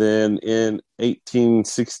 and then in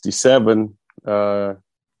 1867, our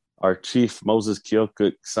chief Moses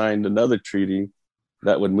Keokuk signed another treaty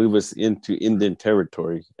that would move us into Indian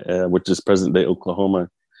Territory, which is present-day Oklahoma.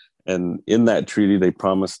 And in that treaty, they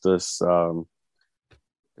promised us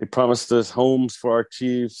homes for our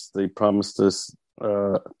chiefs. They promised us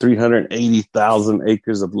 380,000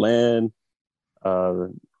 acres of land,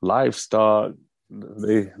 livestock.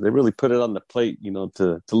 They really put it on the plate,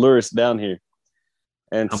 to lure us down here.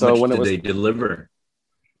 And how so much when did they deliver?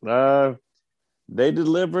 They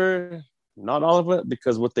deliver not all of it,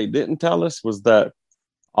 because what they didn't tell us was that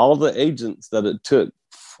all the agents that it took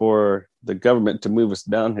for the government to move us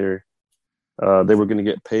down here, they were going to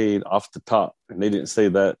get paid off the top, and they didn't say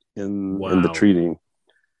that in the treaty.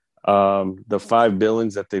 The 5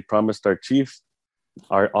 buildings that they promised our chief,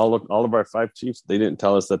 all of our 5 chiefs, they didn't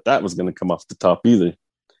tell us that was going to come off the top either.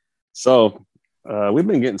 So we've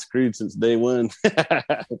been getting screwed since day one.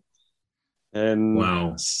 And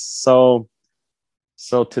Wow. so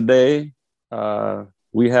today,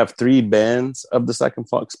 we have three bands of the Sac and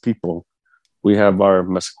Fox people. We have our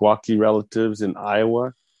Meskwaki relatives in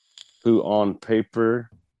Iowa, who on paper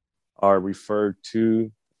are referred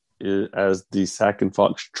to as the Sac and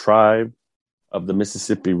Fox tribe of the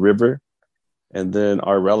Mississippi River. And then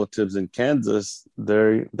our relatives in Kansas,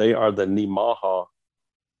 they are the Nemaha,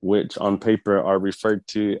 which on paper are referred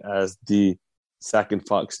to as the Sac and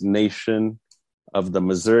Fox Nation of the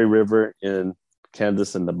Missouri River in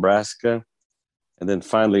Kansas and Nebraska. And then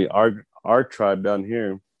finally, our tribe down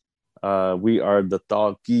here, we are the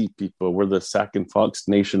Thaaki people. We're the Sac and Fox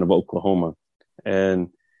Nation of Oklahoma. And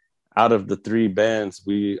out of the three bands,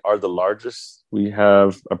 we are the largest. We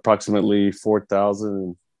have approximately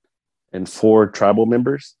 4,004 tribal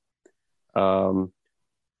members. Our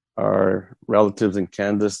relatives in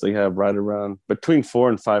Kansas, they have right around between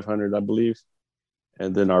 400 and 500, I believe.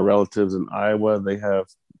 And then our relatives in Iowa, they have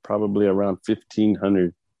probably around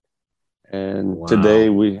 1,500. And Wow. today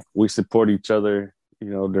we support each other,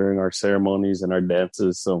 during our ceremonies and our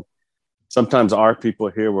dances. So sometimes our people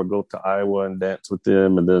here will go to Iowa and dance with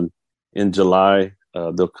them. And then in July,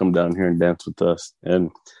 they'll come down here and dance with us.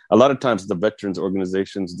 And a lot of times the veterans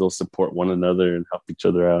organizations, they'll support one another and help each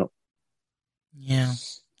other out. Yeah.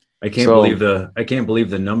 I can't believe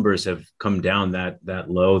the numbers have come down that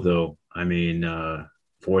low, though. I mean,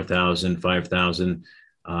 4,000, 5,000.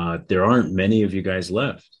 There aren't many of you guys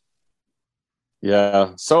left.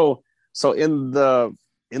 Yeah. So in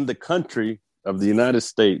the country of the United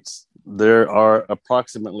States, there are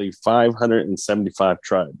approximately 575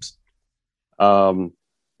 tribes.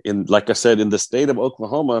 Like I said, in the state of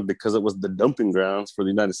Oklahoma, because it was the dumping grounds for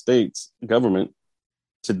the United States government,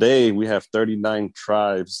 today we have 39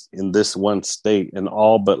 tribes in this one state, and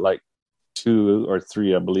all but like 2 or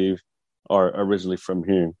 3, I believe, are originally from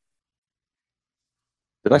here.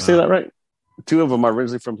 Did I say that right? 2 of them are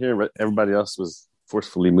originally from here, but everybody else was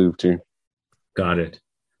forcefully moved here. Got it.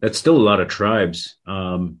 That's still a lot of tribes.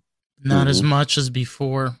 Not as much as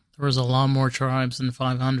before. There was a lot more tribes than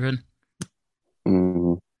 500.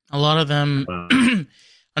 Mm-hmm. A lot of them,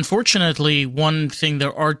 unfortunately, one thing,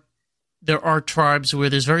 there are tribes where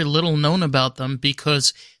there's very little known about them,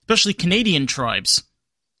 because, especially Canadian tribes,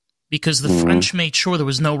 because the French made sure there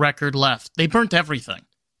was no record left. They burnt everything.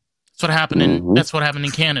 That's what happened that's what happened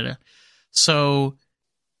in Canada. So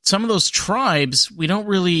some of those tribes, we don't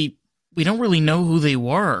really know who they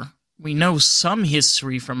were. We know some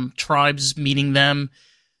history from tribes meeting them,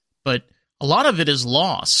 but a lot of it is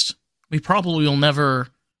lost. We probably will never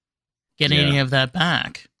get any of that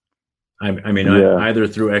back. I mean, either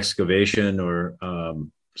through excavation or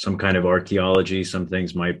some kind of archaeology, some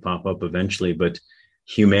things might pop up eventually, but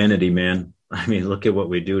humanity, man, I mean, look at what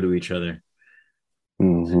we do to each other.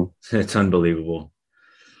 Mm-hmm. It's unbelievable.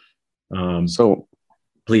 So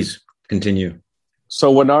please continue.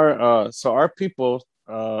 So when our people,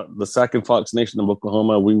 the Sac and Fox Nation of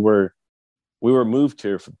Oklahoma, we were moved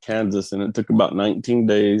here from Kansas, and it took about 19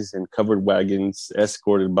 days in covered wagons,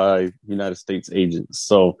 escorted by United States agents.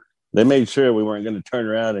 So they made sure we weren't going to turn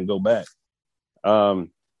around and go back.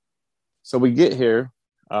 So we get here.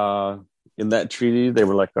 In that treaty, they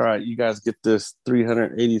were like, all right, you guys get this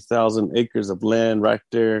 380,000 acres of land right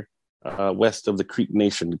there west of the Creek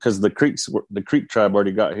Nation, because the Creek tribe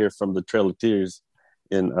already got here from the Trail of Tears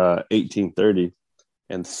in 1830.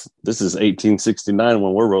 And this is 1869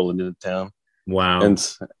 when we're rolling into town. Wow. And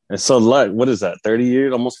so, like, what is that, 30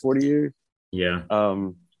 years, almost 40 years? Yeah.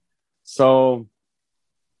 So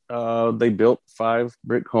they built 5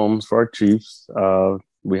 brick homes for our chiefs.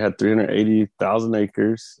 We had 380,000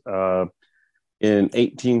 acres. In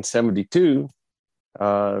 1872,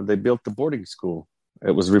 they built the boarding school. It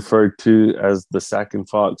was referred to as the Sac and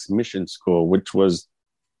Fox Mission School, which was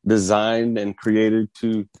designed and created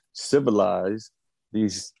to civilize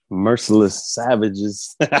these merciless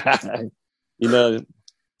savages.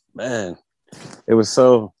 Man, it was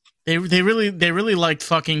so. They really liked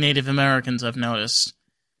fucking Native Americans, I've noticed.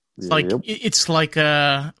 It's like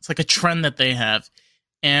a trend that they have,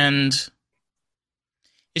 and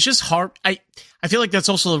it's just hard. I feel like that's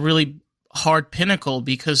also a really hard pinnacle,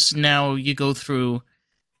 because now you go through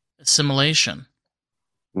assimilation.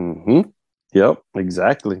 Mm-hmm. Yep,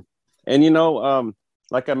 exactly. And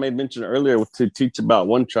like I made mention earlier, to teach about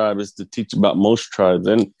one tribe is to teach about most tribes,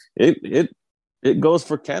 and it goes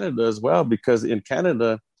for Canada as well, because in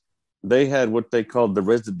Canada they had what they called the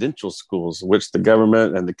residential schools, which the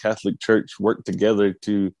government and the Catholic Church worked together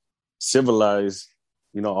to civilize,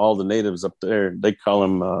 all the natives up there. They call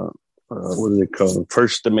them what do they call them?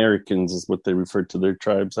 First Americans is what they refer to their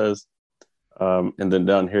tribes as. And then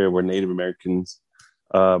down here were Native Americans.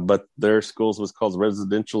 But their schools was called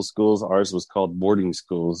residential schools. Ours was called boarding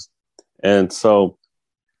schools. And so,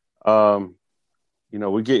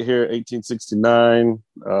 we get here 1869.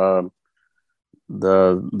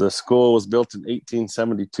 The school was built in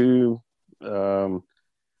 1872.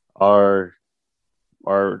 Our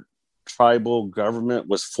tribal government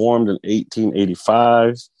was formed in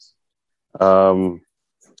 1885.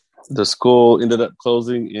 The school ended up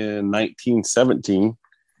closing in 1917.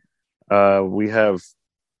 We have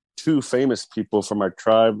two famous people from our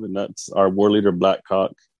tribe, and that's our war leader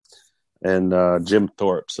Blackhawk and Jim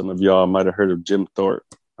Thorpe. Some of y'all might have heard of Jim Thorpe.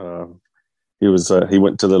 He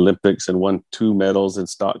went to the Olympics and won 2 medals in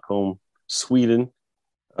Stockholm, Sweden,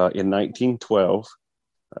 in 1912.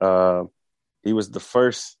 He was the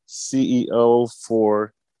first CEO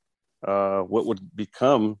for what would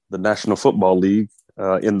become the National Football League.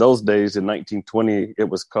 In those days, in 1920, it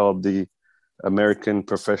was called the American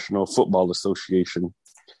Professional Football Association.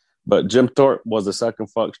 But Jim Thorpe was a Sac and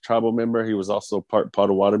Fox tribal member. He was also part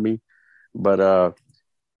Potawatomi. But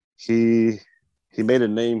he made a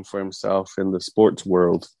name for himself in the sports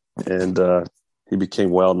world, and he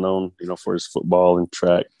became well known, for his football and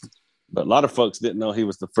track. But a lot of folks didn't know he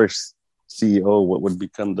was the first CEO of what would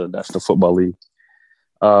become the National Football League.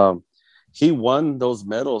 He won those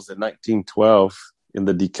medals in 1912 in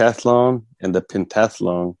the decathlon and the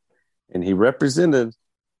pentathlon, and he represented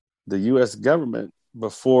the U.S. government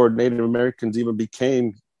before Native Americans even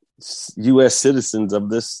became U.S. citizens of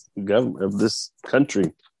this government, of this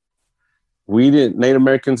country. Native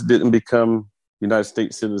Americans didn't become United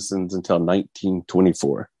States citizens until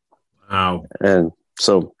 1924. Wow. And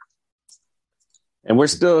we're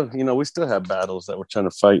still, we still have battles that we're trying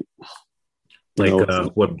to fight.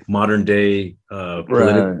 What modern day,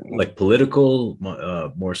 right. like political,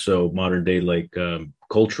 more so modern day, like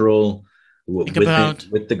cultural, with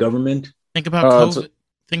the government. Think about COVID.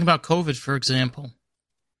 Think about COVID, for example.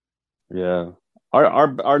 Yeah,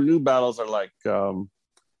 our new battles are like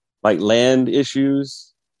land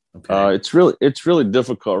issues. Okay. It's really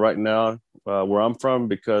difficult right now where I'm from,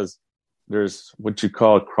 because there's what you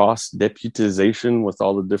call cross deputization with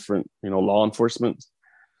all the different law enforcement.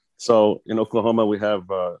 So in Oklahoma, we have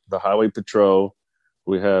the highway patrol,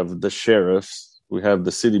 we have the sheriffs, we have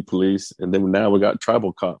the city police, and then now we got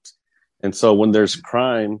tribal cops. And so when there's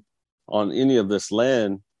crime on any of this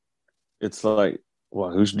land, it's like,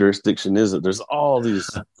 well, whose jurisdiction is it? There's all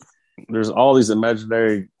these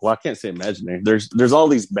imaginary. Well, I can't say imaginary. There's all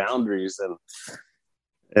these boundaries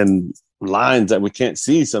and lines that we can't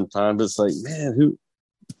see sometimes. It's like, man,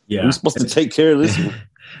 who's supposed to take care of this one?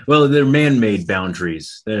 Well, they're man-made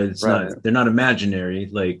boundaries. They're not imaginary.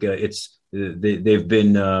 Like they've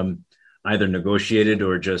been either negotiated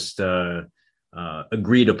or just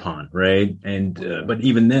agreed upon, right? And but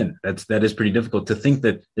even then, that is pretty difficult. To think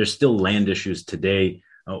that there's still land issues today,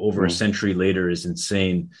 over a century later, is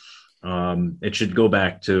insane. It should go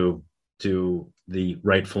back to the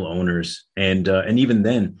rightful owners, and even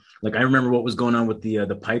then, like I remember what was going on with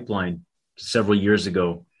the pipeline several years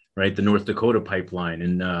ago. Right, the North Dakota pipeline,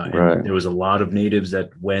 and there was a lot of natives that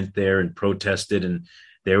went there and protested, and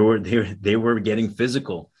they were getting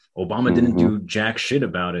physical. Obama didn't do jack shit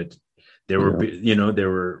about it. There were what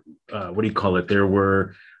do you call it? There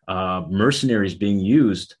were mercenaries being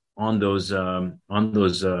used on those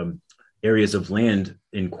areas of land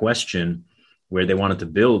in question where they wanted to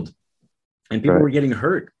build, and people were getting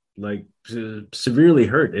hurt, like severely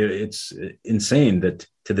hurt. It's insane that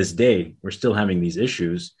to this day we're still having these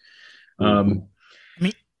issues. Go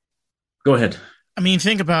ahead. I mean,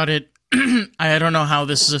 think about it. I don't know how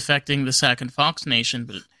this is affecting the Sac and Fox Nation,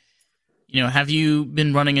 but have you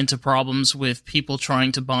been running into problems with people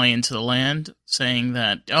trying to buy into the land, saying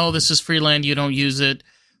that, oh, this is free land, you don't use it,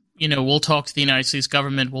 we'll talk to the United States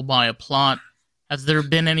government, we'll buy a plot. Has there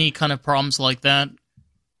been any kind of problems like that,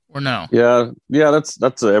 or no? Yeah, that's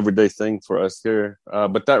an everyday thing for us here.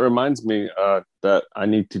 But that reminds me that I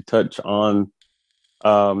need to touch on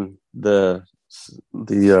the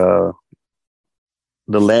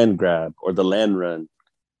land grab or the land run.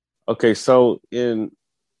 Okay, so in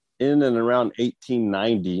and around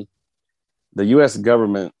 1890, the U.S.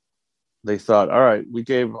 government, they thought, all right, we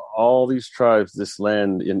gave all these tribes this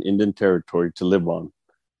land in Indian Territory to live on,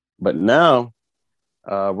 but now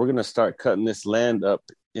we're going to start cutting this land up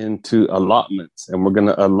into allotments, and we're going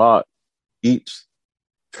to allot each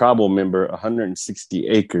tribal member 160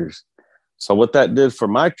 acres. So what that did for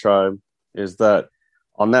my tribe is that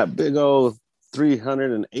on that big old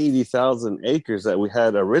 380,000 acres that we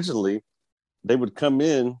had originally, they would come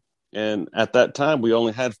in And at that time, we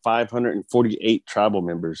only had 548 tribal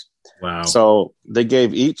members. Wow. So they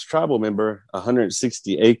gave each tribal member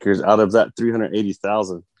 160 acres out of that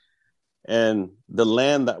 380,000. And the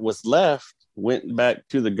land that was left went back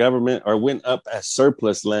to the government or went up as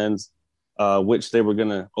surplus lands, which they were going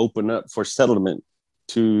to open up for settlement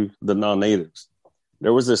to the non-natives.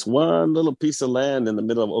 There was this one little piece of land in the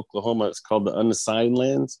middle of Oklahoma. It's called the unassigned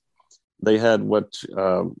lands. They had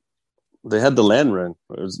they had the land run.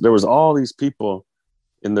 There was all these people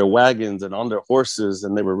in their wagons and on their horses,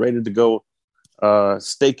 and they were ready to go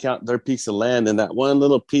stake out their piece of land in that one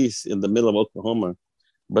little piece in the middle of Oklahoma.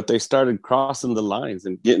 But they started crossing the lines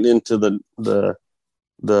and getting into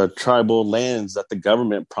the tribal lands that the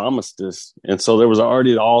government promised us. And so there was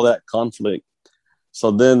already all that conflict. So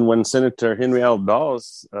then when Senator Henry L.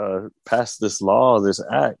 Dawes passed this law, this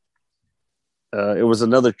act, it was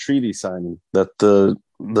another treaty signing that the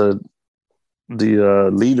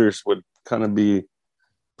leaders would kind of be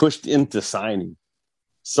pushed into signing.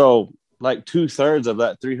 So like 2/3 of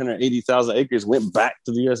that 380,000 acres went back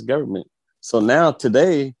to the U.S. government. So now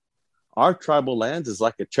today, our tribal lands is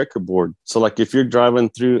like a checkerboard. So like if you're driving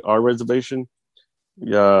through our reservation,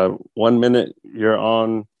 1 minute you're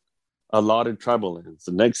on allotted tribal lands.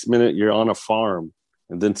 The next minute you're on a farm,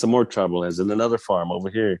 and then some more tribal lands, and another farm over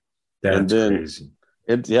here. That's and then crazy.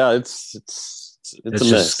 It's a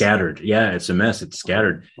Just mess. scattered. Yeah, it's a mess. It's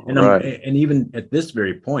scattered. And Right. and even at this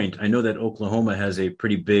very point, I know that Oklahoma has a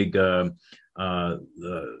pretty big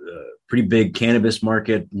cannabis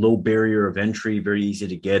market, low barrier of entry, very easy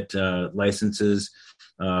to get licenses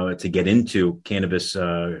to get into cannabis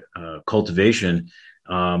cultivation.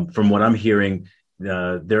 From what I'm hearing,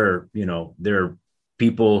 there are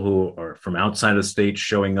people who are from outside of the state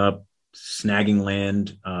showing up, snagging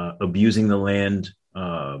land, abusing the land,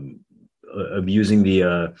 abusing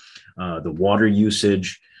the water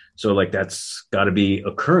usage. So like that's got to be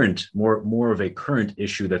a more of a current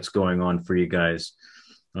issue that's going on for you guys.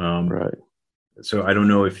 Right. So I don't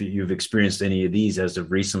know if you've experienced any of these as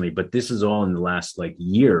of recently, but this is all in the last like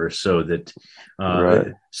year or so that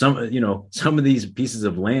Right. some of these pieces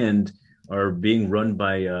of land are being run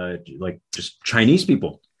by like just Chinese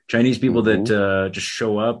people Mhm. that just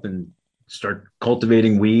show up and start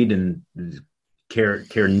cultivating weed and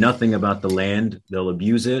care nothing about the land. They'll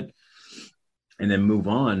abuse it and then move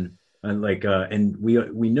on. And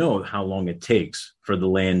we know how long it takes for the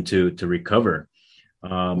land to recover.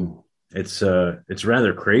 It's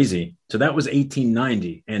rather crazy. So that was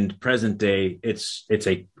 1890, and present day, it's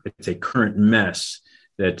a current mess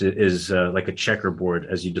that is like a checkerboard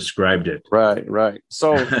as you described it. Right.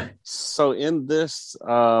 So in this,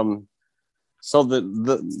 so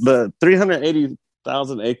the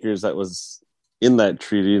 380,000 acres that was in that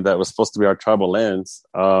treaty that was supposed to be our tribal lands,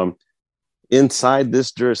 inside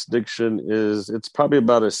this jurisdiction it's probably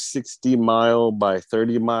about a 60-mile by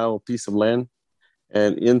 30-mile piece of land.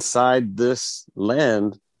 And inside this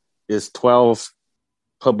land is 12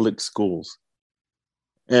 public schools.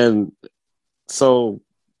 And so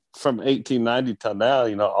from 1890 till now,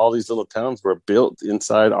 all these little towns were built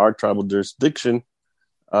inside our tribal jurisdiction.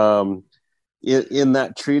 In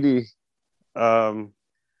that treaty,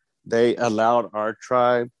 they allowed our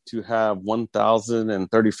tribe to have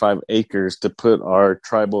 1,035 acres to put our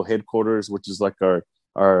tribal headquarters, which is like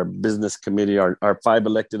our business committee, our 5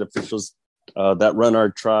 elected officials that run our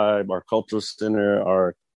tribe, our cultural center,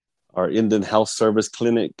 our Indian health service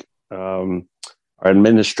clinic, our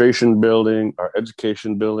administration building, our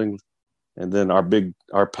education building, and then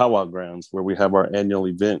our powwow grounds where we have our annual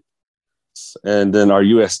event, and then our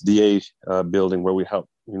USDA building where we help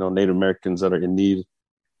Native Americans that are in need,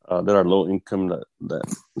 that are low income,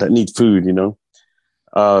 that need food.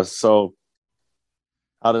 So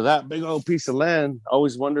out of that big old piece of land, I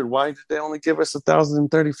always wondered, why did they only give us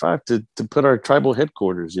 1,035 to put our tribal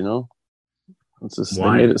headquarters? It's just, they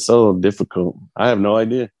made it so difficult. I have no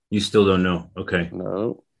idea. You still don't know. Okay.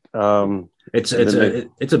 No. It's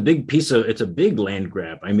a big it's a big land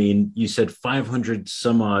grab. I mean, you said 500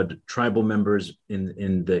 some odd tribal members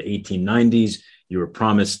in the 1890s. You were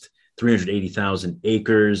promised 380,000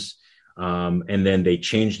 acres. And then they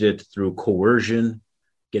changed it through coercion,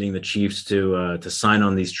 getting the chiefs to sign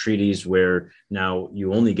on these treaties where now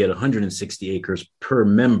you only get 160 acres per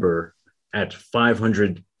member at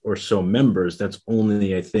 500 or so members. That's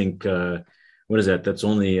only, I think, what is that? That's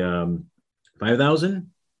only 5,000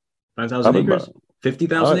 acres,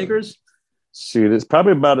 50,000 acres. Shoot, it's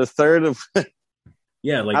probably about a third of.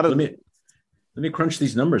 Yeah, like Let me crunch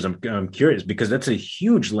these numbers. I'm curious because that's a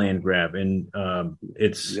huge land grab, and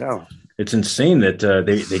Yeah. it's insane that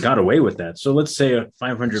they got away with that. So let's say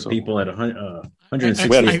 500 So people at I, 160,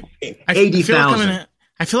 I feel like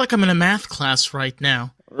I feel like I'm in a math class right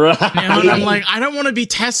now. right. And I'm like, I don't want to be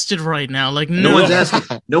tested right now. Like, no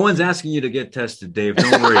no. one's asking you to get tested, Dave.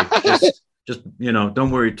 Don't worry. just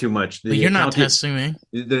don't worry too much. But you're not testing me.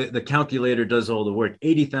 The calculator does all the work.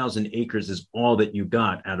 80,000 acres is all that you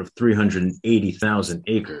got out of 380,000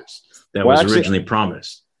 acres that was originally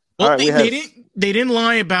promised. Well, right, they didn't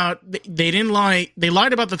lie about they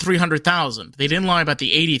lied about the 300,000. They didn't lie about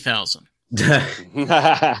the 80,000.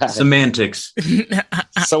 Semantics.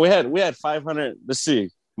 So we had 500. Let's see,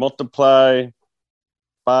 multiply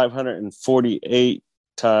 548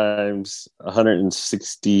 times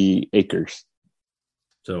 160 acres.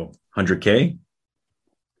 So 100K.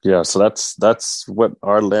 Yeah, so that's what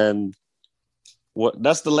our land.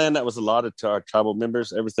 That's the land that was allotted to our tribal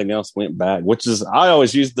members. Everything else went back. Which is, I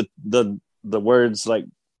always use the words like,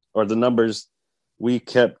 or the numbers. We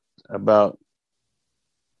kept about,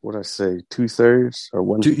 what did I say, 2/3 or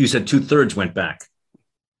one. You said 2/3 went back.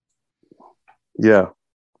 Yeah.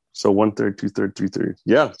 So 1/3, 2/3, 2/3.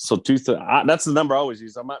 Yeah. So 2/3. That's the number I always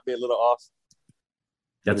use. I might be a little off.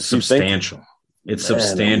 That's substantial. It's Man,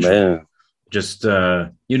 substantial. Oh, man. Just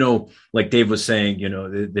like Dave was saying,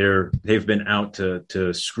 they've been out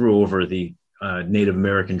to screw over the Native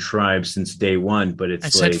American tribes since day one. But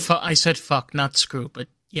it's I said fuck, not screw, but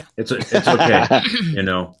yeah, it's okay,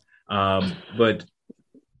 But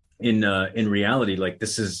in reality, like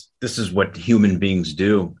this is what human beings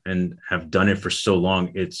do and have done it for so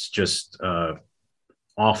long. It's just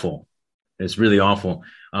awful. It's really awful.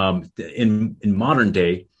 In modern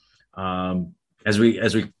day, as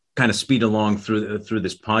we kind of speed along through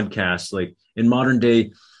this podcast, like in modern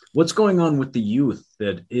day, what's going on with the youth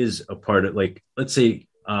that is a part of, like, let's say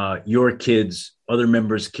your kids, other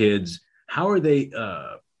members' kids, how are they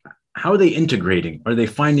integrating? Are they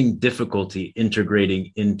finding difficulty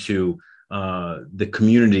integrating into the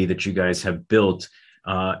community that you guys have built?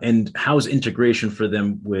 And how's integration for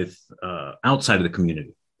them with outside of the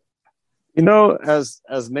community? As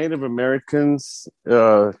Native Americans,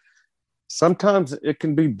 sometimes it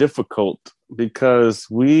can be difficult because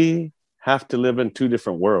we have to live in two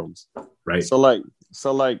different worlds. Right. So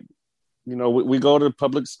we go to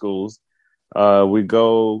public schools, we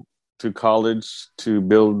go to college to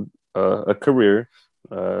build a career,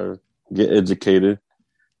 get educated.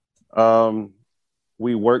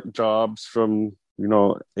 We work jobs from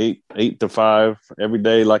 8 to 5 every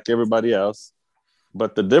day, like everybody else.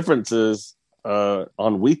 But the difference is,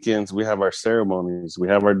 on weekends we have our ceremonies, we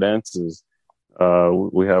have our dances,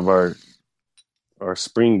 we have our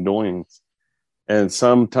spring doings, and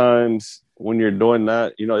sometimes when you're doing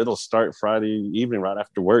that, it'll start Friday evening right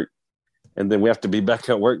after work, and then we have to be back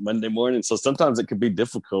at work Monday morning. So sometimes it can be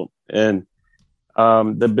difficult. And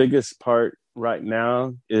the biggest part right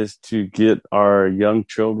now is to get our young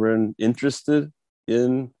children interested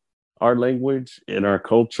in our language, in our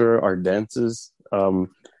culture, our dances.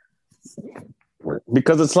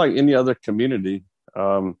 Because it's like any other community. They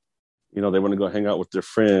want to go hang out with their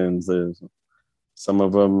friends. Some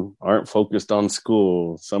of them aren't focused on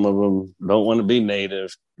school. Some of them don't want to be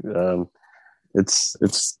native. It's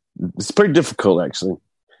pretty difficult, actually.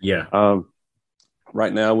 Yeah.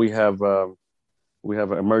 Right now we have an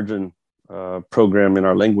emerging program in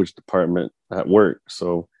our language department at work.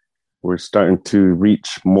 So we're starting to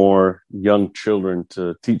reach more young children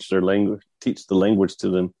to teach the language to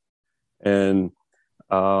them. And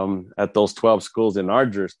at those 12 schools in our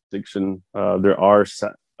jurisdiction, there are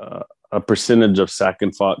a percentage of Sac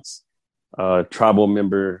and Fox tribal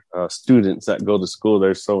member students that go to school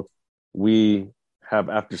there. So we have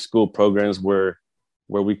after-school programs where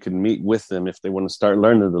we can meet with them if they want to start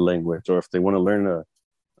learning the language, or if they want to learn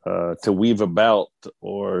to weave about,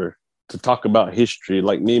 or to talk about history.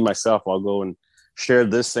 Like me, myself, I'll go and share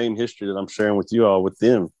this same history that I'm sharing with you all with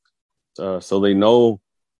them, so they know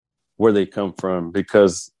where they come from.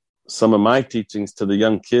 Because some of my teachings to the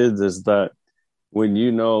young kids is that when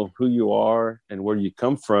you know who you are and where you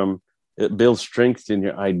come from, it builds strength in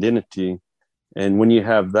your identity. And when you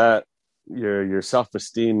have that, your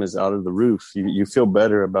self-esteem is out of the roof. You feel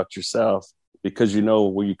better about yourself because you know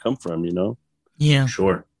where you come from, Yeah.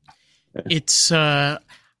 Sure. It's, I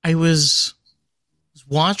was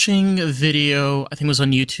watching a video, I think it was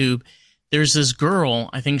on YouTube. There's this girl,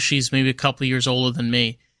 I think she's maybe a couple of years older than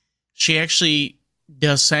me. She actually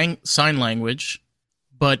does sign language,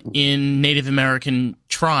 but in Native American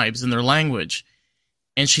tribes, in their language.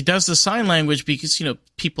 And she does the sign language because,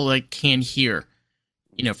 people that can't hear.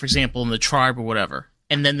 for example, in the tribe or whatever,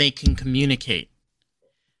 and then they can communicate.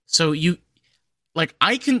 So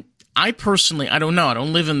I personally, I don't know, I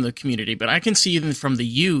don't live in the community, but I can see even from the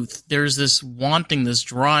youth, there's this wanting, this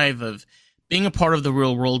drive of being a part of the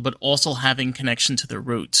real world, but also having connection to their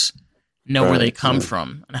roots, know where they come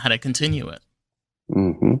from, and how to continue it.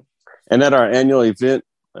 Mm-hmm. And at our annual event,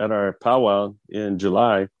 at our powwow in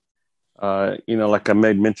July, like I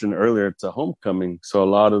made mention earlier, it's a homecoming. So a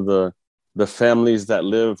lot of the families that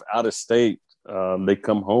live out of state, they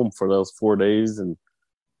come home for those 4 days, and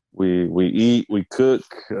we eat, we cook,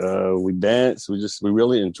 we dance, we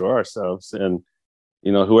really enjoy ourselves. And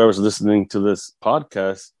whoever's listening to this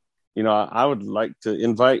podcast, I would like to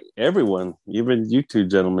invite everyone, even you two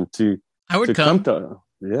gentlemen, to come.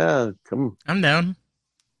 Come. I'm down.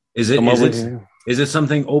 Is it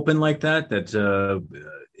something open like that?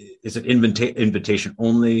 Is it invitation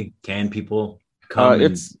only? Can people come?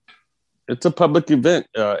 It's a public event.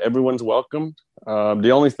 Everyone's welcome.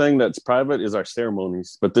 The only thing that's private is our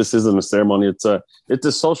ceremonies, but this isn't a ceremony. It's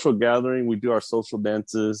a social gathering. We do our social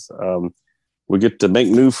dances. We get to make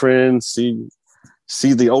new friends,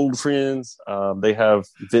 see the old friends. They have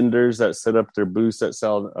vendors that set up their booths that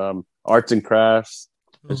sell arts and crafts.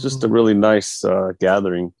 It's just a really nice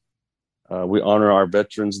gathering. We honor our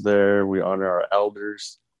veterans there. We honor our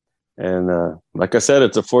elders. And like I said,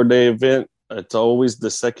 it's a 4-day event. It's always the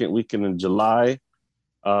second weekend in July.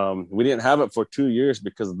 We didn't have it for 2 years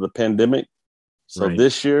because of the pandemic. So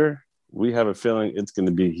This year, we have a feeling it's going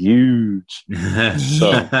to be huge.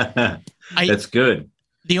 So that's good.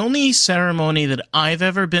 The only ceremony that I've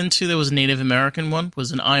ever been to that was a Native American one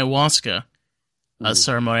was an ayahuasca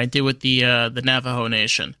ceremony I did with the Navajo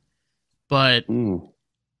Nation. But I'm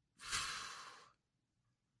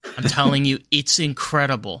telling you, it's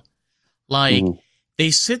incredible. Like,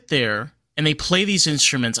 they sit there and they play these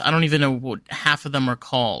instruments. I don't even know what half of them are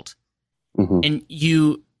called. And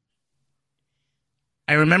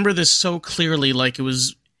I remember this so clearly, like it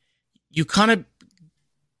was, you kind of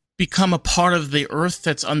become a part of the earth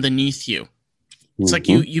that's underneath you. It's like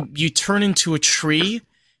you turn into a tree,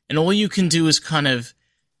 and all you can do is kind of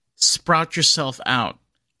sprout yourself out.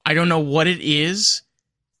 I don't know what it is,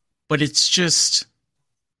 but it's just,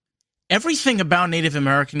 everything about Native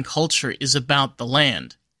American culture is about the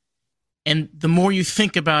land. And the more you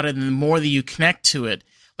think about it and the more that you connect to it,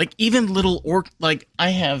 like even little like I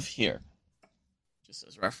have here, just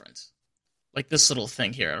as reference, like this little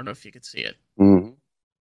thing here. I don't know if you could see it.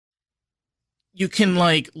 You can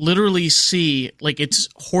like literally see, like, it's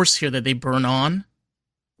horsehair that they burn on.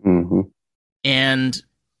 And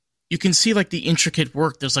you can see like the intricate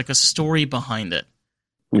work. There's like a story behind it.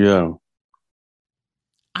 Yeah.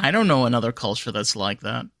 I don't know another culture that's like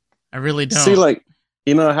that. I really don't. See, like,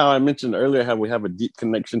 how I mentioned earlier how we have a deep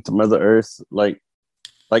connection to Mother Earth, like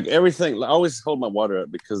everything. I always hold my water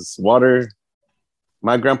up because water,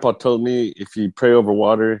 my grandpa told me, if you pray over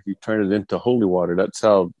water, you turn it into holy water. That's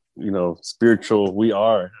how, spiritual we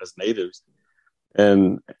are as natives.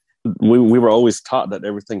 And we were always taught that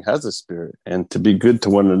everything has a spirit, and to be good to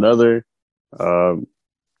one another.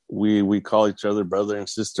 We call each other brother and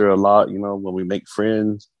sister a lot, when we make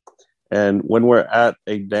friends. And when we're at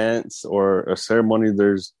a dance or a ceremony,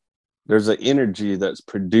 there's an energy that's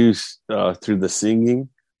produced through the singing,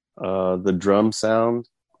 the drum sound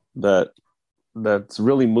that's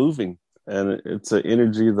really moving. And it's an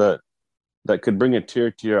energy that could bring a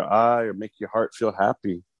tear to your eye or make your heart feel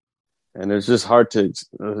happy. And it's just hard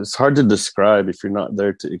to describe if you're not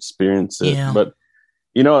there to experience it. Yeah. But,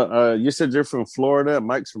 you said you're from Florida.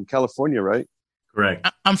 Mike's from California, right? Correct.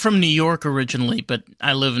 I'm from New York originally, but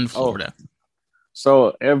I live in Florida.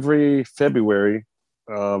 So every February,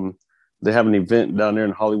 they have an event down there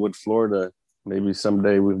in Hollywood, Florida. Maybe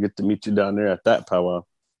someday we'll get to meet you down there at that powwow.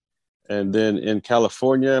 And then in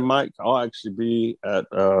California, Mike, I'll actually be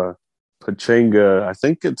at Pachanga. I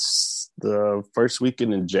think it's the first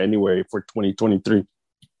weekend in January for 2023.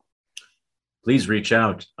 Please reach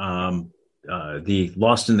out. The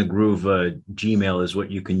Lost in the Groove Gmail is what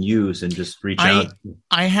you can use, and just reach out.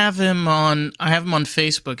 I have him on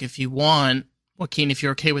Facebook. If you want, Joaquin, if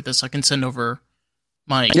you're okay with this, I can send over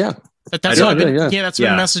Mike. Yeah. But that's what I've been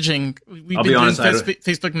messaging. We've I'll been be honest, doing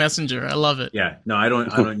Facebook Messenger. I love it. Yeah. No, I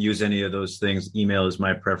don't use any of those things. Email is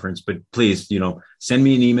my preference, but please, send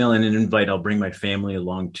me an email and an invite. I'll bring my family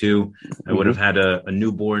along too. I would have had a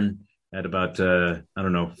newborn at about 4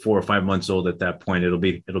 or 5 months old at that point. It'll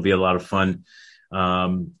be a lot of fun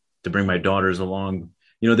to bring my daughters along.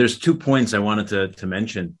 There's 2 points I wanted to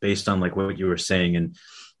mention based on like what you were saying, and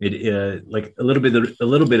it like a little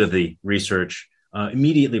bit of the research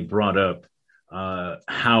immediately brought up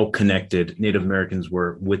how connected Native Americans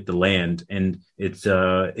were with the land, and it's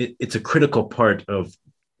a critical part of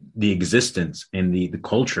the existence and the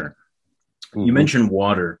culture. Mm-hmm. You mentioned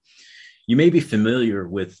water. You may be familiar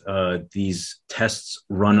with these tests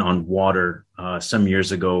run on water some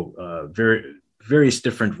years ago. Various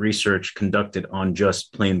different research conducted on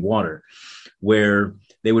just plain water, where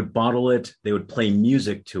they would bottle it, they would play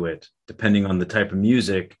music to it. Depending on the type of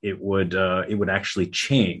music, it would actually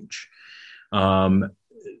change.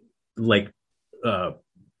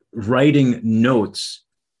 Writing notes,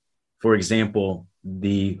 for example,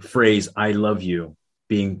 the phrase "I love you"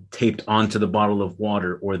 being taped onto the bottle of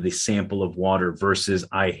water or the sample of water versus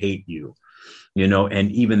 "I hate you,"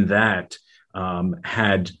 and even that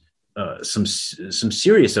had some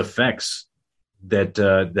serious effects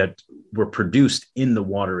that were produced in the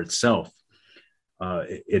water itself.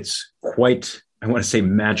 It's quite, I want to say,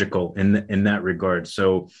 magical in that regard.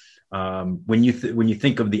 So when you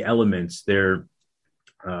think of the elements,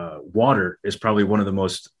 water is probably one of the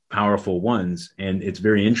most powerful ones, and it's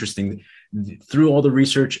very interesting. Through all the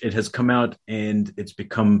research, it has come out, and it's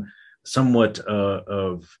become somewhat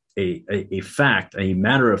of a fact, a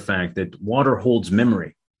matter of fact, that water holds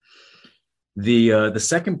memory. The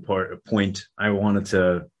second point I wanted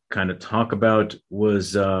to kind of talk about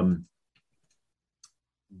was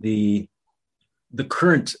the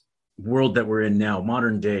current world that we're in now,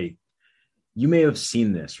 modern day. You may have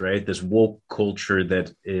seen this, right? This woke culture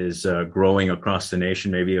that is growing across the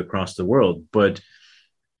nation, maybe across the world. But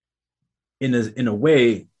in a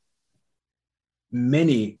way,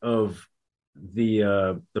 many of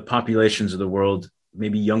the populations of the world,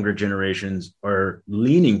 maybe younger generations, are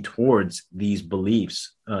leaning towards these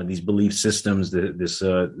beliefs, these belief systems, this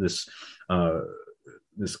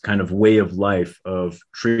kind of way of life of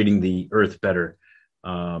treating the earth better,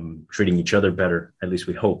 treating each other better. At least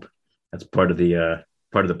we hope. That's part of the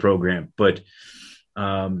program. But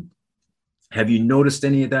have you noticed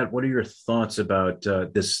any of that? What are your thoughts about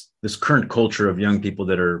this current culture of young people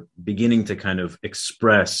that are beginning to kind of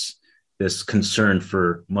express this concern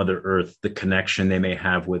for Mother Earth, the connection they may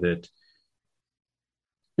have with it?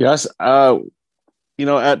 Yes.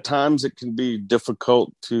 At times it can be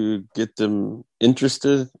difficult to get them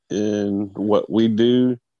interested in what we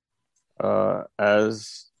do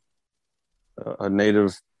as a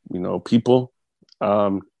Native, people.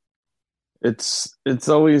 It's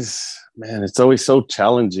always so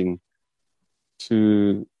challenging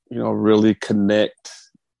to, really connect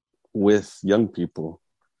with young people.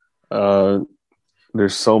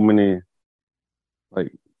 There's so many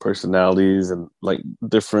personalities and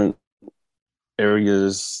different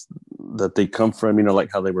areas that they come from,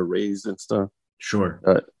 how they were raised and stuff. Sure.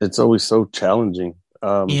 It's always so challenging.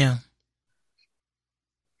 Yeah,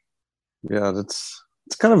 it's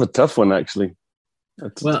kind of a tough one, actually.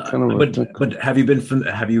 But have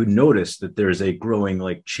you noticed that there's a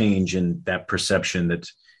growing change in that perception that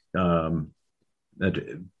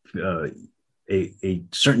a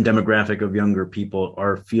certain demographic of younger people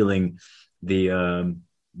are feeling a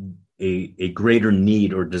greater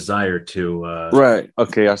need or desire to right?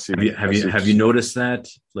 Okay, I see. Have you noticed that?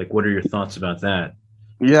 What are your thoughts about that?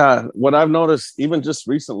 Yeah, what I've noticed, even just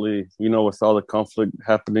recently, with all the conflict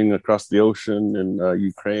happening across the ocean in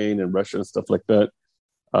Ukraine and Russia and stuff like that,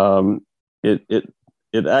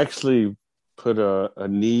 it actually put a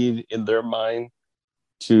need in their mind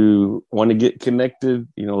to want to get connected,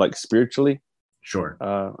 spiritually. Sure.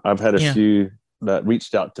 I've had a few that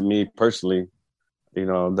reached out to me personally,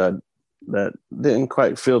 that didn't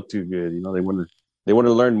quite feel too good. They want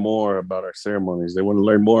to learn more about our ceremonies. They want to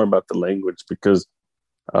learn more about the language, because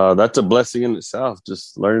that's a blessing in itself,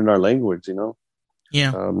 just learning our language, to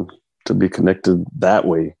be connected that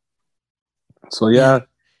way. So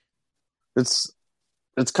it's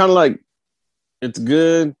kind of it's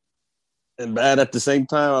good and bad at the same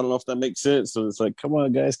time. I don't know if that makes sense. So it's come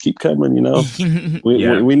on, guys, keep coming,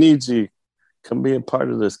 we need you. Come be a part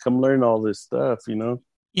of this. Come learn all this stuff, one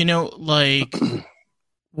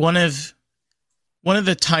of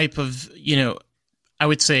the type of, I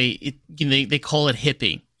would say they call it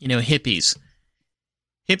hippie, hippies.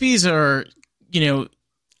 Hippies are,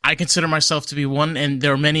 I consider myself to be one, and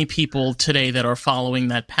there are many people today that are following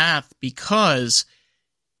that path, because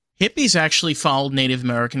hippies actually followed Native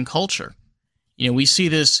American culture. We see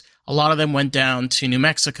this, a lot of them went down to New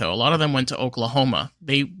Mexico, a lot of them went to Oklahoma.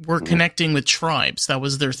 They were connecting with tribes. That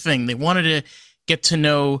was their thing. They wanted to get to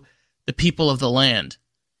know the people of the land.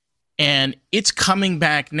 And it's coming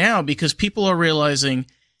back now because people are realizing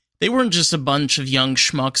they weren't just a bunch of young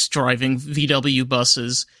schmucks driving VW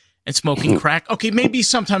buses and smoking crack. Okay, maybe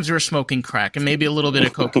sometimes we were smoking crack and maybe a little bit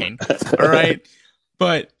of cocaine. All right.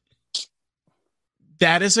 But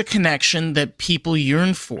that is a connection that people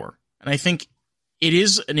yearn for. And I think it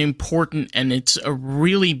is an important and it's a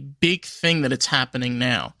really big thing that it's happening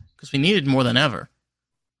now because we need it more than ever.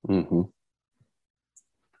 Mm-hmm.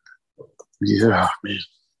 Yeah, man.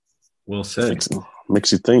 Well said.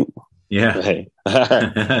 Makes you think. Yeah. Hey.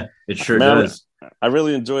 It sure does. I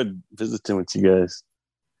really enjoyed visiting with you guys.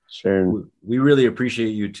 Sharing. We really appreciate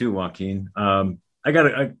you too, Joaquin. I got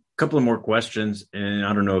a couple of more questions, and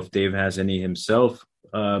I don't know if Dave has any himself.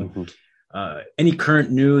 Any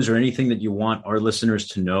current news or anything that you want our listeners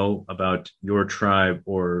to know about your tribe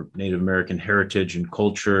or Native American heritage and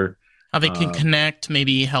culture? How they can connect,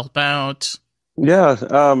 maybe help out.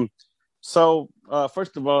 Yeah. So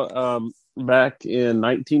first of all, back in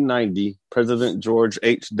 1990, President George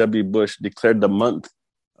H.W. Bush declared the month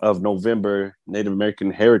of November Native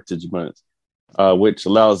American Heritage Month, which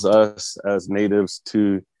allows us as natives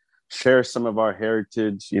to share some of our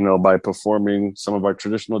heritage, by performing some of our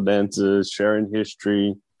traditional dances, sharing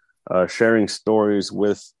history, sharing stories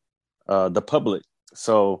with the public.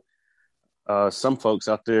 So some folks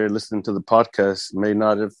out there listening to the podcast may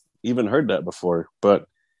not have even heard that before, but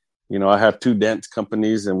I have 2 dance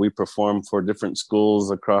companies and we perform for different schools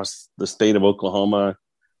across the state of Oklahoma.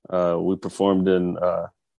 We performed in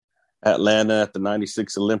Atlanta at the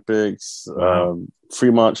 96 Olympics, Wow.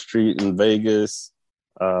 Fremont Street in Vegas,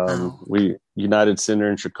 we United Center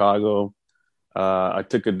in Chicago. I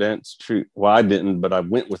took a dance troupe. Well, I didn't, but I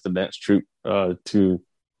went with the dance troupe to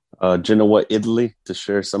Genoa, Italy to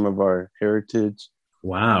share some of our heritage.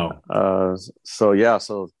 Wow.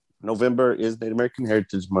 So November is Native American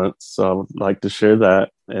Heritage Month, so I'd like to share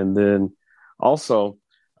that. And then also,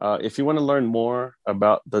 if you want to learn more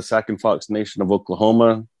about the Sac and Fox Nation of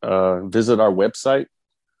Oklahoma, visit our website.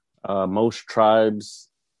 Most tribes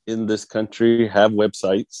in this country have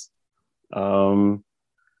websites. You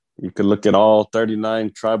can look at all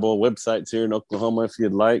 39 tribal websites here in Oklahoma if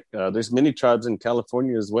you'd like. There's many tribes in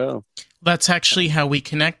California as well. That's actually how we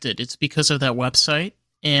connected. It's because of that website.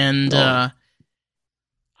 And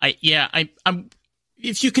I'm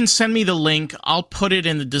if you can send me the link, I'll put it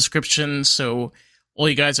in the description so all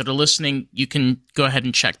you guys that are listening, you can go ahead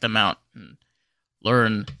and check them out and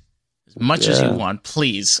learn as much as you want,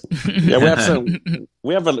 please. Yeah,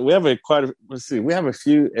 we have a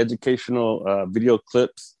few educational video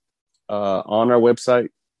clips on our website.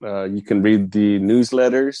 You can read the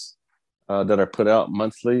newsletters that are put out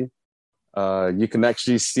monthly. You can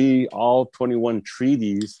actually see all 21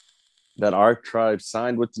 treaties that our tribe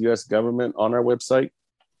signed with the U.S. government on our website.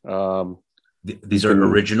 These are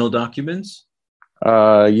original documents?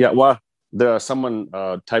 Someone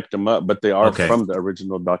typed them up, but they are from the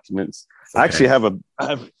original documents. Okay. I actually have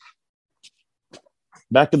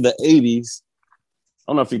back in the 80s,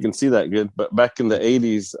 I don't know if you can see that good, but back in the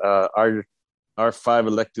 80s, our 5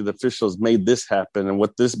 elected officials made this happen. And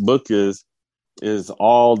what this book is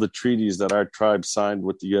all the treaties that our tribe signed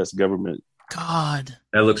with the U.S. government. God.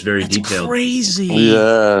 That looks very That's detailed. Crazy.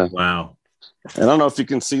 Yeah. Wow. And I don't know if you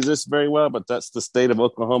can see this very well, but that's the state of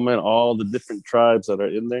Oklahoma and all the different tribes that are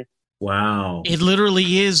in there. Wow. It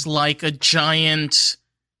literally is like a giant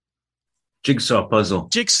jigsaw puzzle.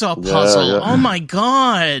 Yeah. Oh my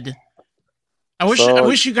God. I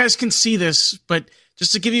wish you guys can see this, but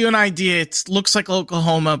just to give you an idea, it looks like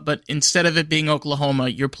Oklahoma, but instead of it being Oklahoma,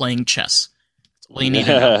 you're playing chess. That's all you need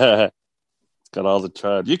to know. It's got all the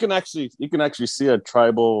tribes. You can actually see a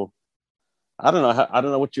tribal. I don't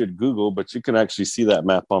know what you'd Google, but you can actually see that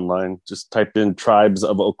map online. Just type in tribes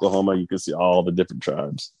of Oklahoma. You can see all the different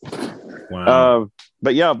tribes. Wow.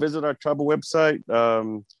 But yeah, visit our tribal website.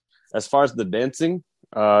 As far as the dancing,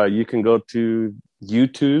 you can go to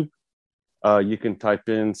YouTube. You can type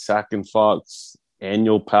in Sac and Fox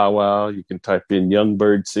annual powwow. You can type in Young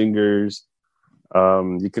Bird Singers.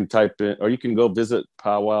 You can type in, or you can go visit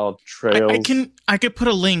powwow trails. I could put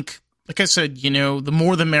a link. Like I said, the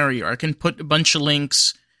more the merrier. I can put a bunch of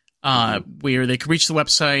links where they can reach the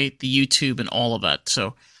website, the YouTube, and all of that.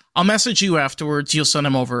 So I'll message you afterwards. You'll send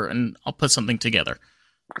them over, and I'll put something together.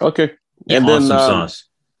 Okay. Yeah, and awesome then, sauce.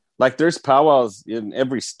 like, there's powwows in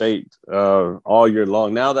every state all year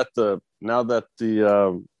long. Now that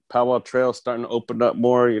the powwow trail is starting to open up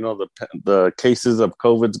more, the cases of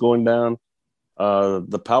COVID's going down.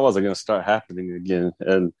 The powwows are going to start happening again,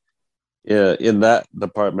 and yeah, in that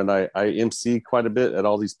department, I MC quite a bit at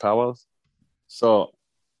all these powwows. So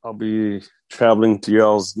I'll be traveling to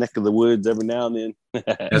y'all's neck of the woods every now and then.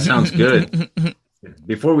 That sounds good.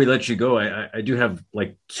 Before we let you go, I do have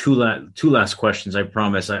like two last questions. I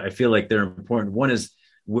promise. I feel like they're important. One is,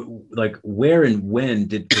 like where and when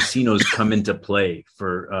did casinos come into play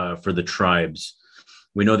for the tribes?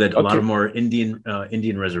 We know that a lot of them are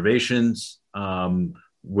Indian reservations.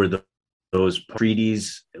 Were those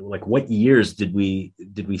treaties, like what years did we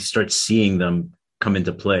start seeing them come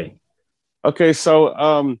into play? Okay,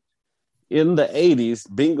 so in the 80s,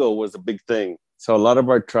 bingo was a big thing. So a lot of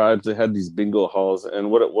our tribes, they had these bingo halls, and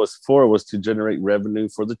what it was for was to generate revenue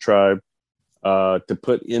for the tribe, to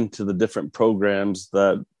put into the different programs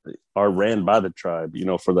that are ran by the tribe,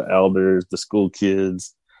 for the elders, the school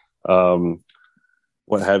kids,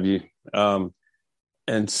 what have you.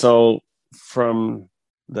 And so from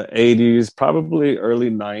the 80s, probably early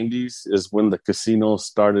 90s is when the casinos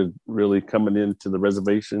started really coming into the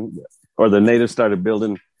reservation, or the natives started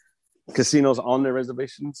building casinos on their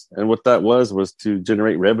reservations. And what that was to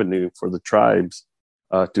generate revenue for the tribes,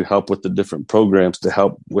 to help with the different programs to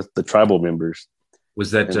help with the tribal members.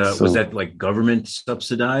 Was that like government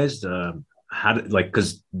subsidized? How did, like,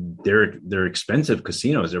 because they're expensive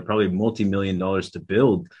casinos. They're probably multi-million dollars to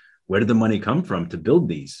build. Where did the money come from to build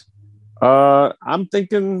these? I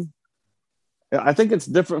think it's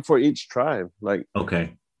different for each tribe. Like,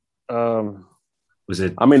 okay, was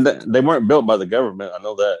it? I mean, they weren't built by the government. I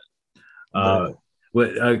know that.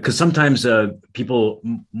 Because sometimes people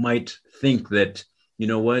might think that, you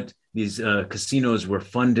know what, these casinos were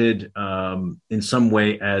funded in some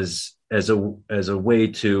way as a way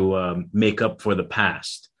to make up for the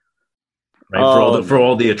past, right? For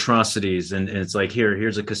all the atrocities, and it's like,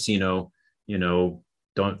 here's a casino,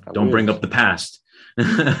 don't bring up the past.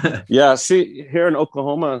 Yeah, see, here in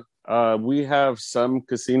Oklahoma, we have some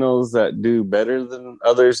casinos that do better than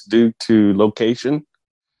others due to location.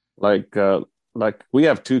 Like we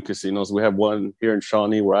have two casinos. We have one here in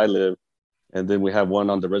Shawnee where I live, and then we have one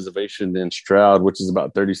on the reservation in Stroud, which is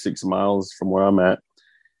about 36 miles from where I'm at.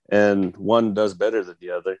 And one does better than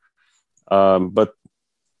the other. But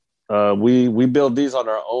we build these on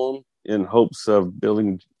our own in hopes of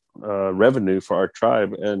building revenue for our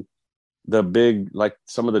tribe. And like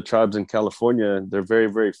some of the tribes in California, they're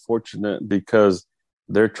very, very fortunate because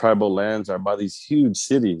their tribal lands are by these huge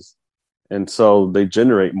cities. And so they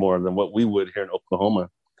generate more than what we would here in Oklahoma.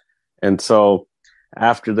 And so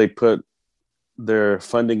after they put their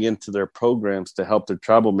funding into their programs to help their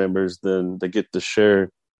tribal members, then they get to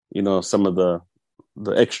share, some of the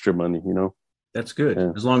extra money, That's good.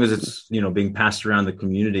 Yeah. As long as it's, being passed around the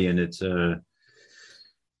community, and it's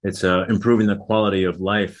improving the quality of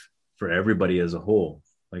life for everybody as a whole.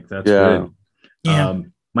 Like, that's good. Yeah.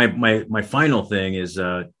 My final thing is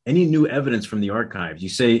any new evidence from the archives. You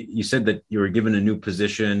said that you were given a new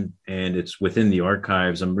position and it's within the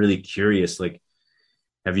archives. I'm really curious, like,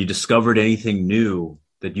 have you discovered anything new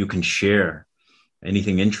that you can share?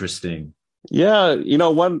 Anything interesting? Yeah,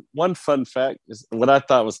 one fun fact is what I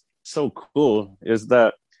thought was so cool is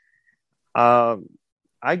that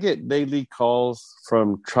I get daily calls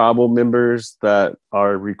from tribal members that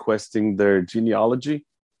are requesting their genealogy,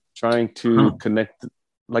 trying to connect.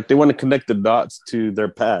 Like, they want to connect the dots to their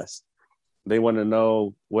past. They want to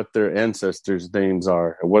know what their ancestors' names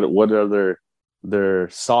are, what are their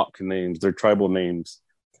Sauk names, their tribal names.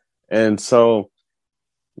 And so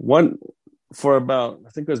I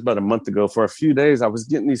think it was about a month ago, for a few days, I was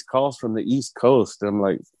getting these calls from the East Coast. And I'm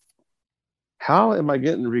like, how am I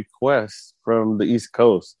getting requests from the East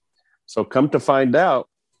Coast? So come to find out,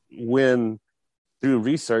 through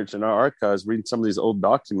research in our archives, reading some of these old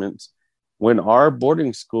documents, when our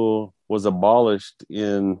boarding school was abolished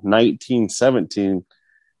in 1917,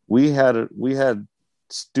 we had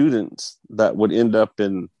students that would end up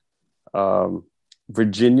in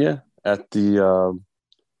Virginia at the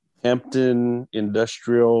Hampton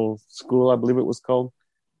Industrial School, I believe it was called.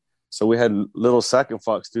 So we had little Sac and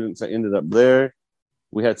Fox students that ended up there.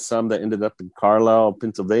 We had some that ended up in Carlisle,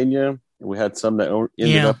 Pennsylvania. And we had some that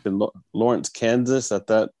ended up in Lawrence, Kansas at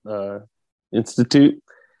that institute.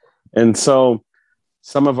 And so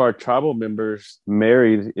some of our tribal members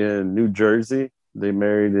married in New Jersey. They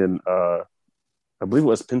married in, I believe it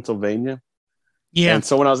was Pennsylvania. Yeah. And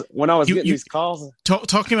so when I was getting these calls,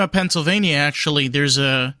 talking about Pennsylvania, actually,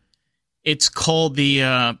 it's called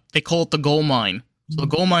they call it the Gold Mine. So the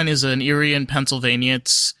Gold Mine is an area in Pennsylvania.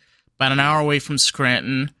 It's about an hour away from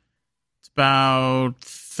Scranton. It's about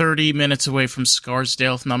 30 minutes away from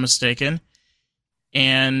Scarsdale, if I'm not mistaken.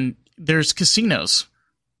 And there's casinos.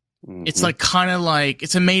 Mm-hmm. It's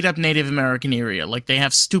it's a made-up Native American area. Like, they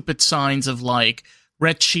have stupid signs of, like,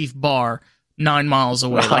 Red Chief Bar 9 miles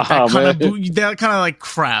away. Like, that kind of like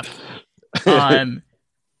crap.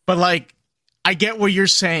 But, like, I get what you're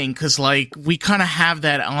saying, because, like, we kind of have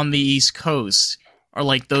that on the East Coast, or,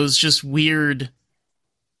 like, those just weird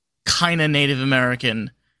kind of Native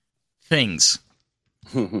American things.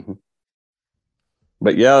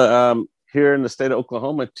 But yeah, here in the state of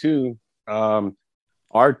Oklahoma too,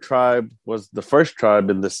 our tribe was the first tribe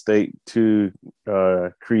in the state to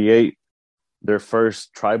create their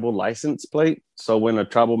first tribal license plate. So when a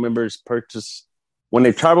tribal member purchases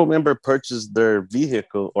their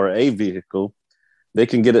vehicle or a vehicle, they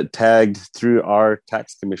can get it tagged through our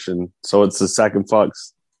tax commission. So it's the Sac and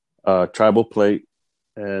Fox tribal plate,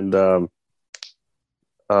 and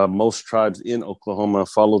most tribes in Oklahoma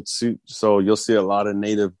followed suit. So you'll see a lot of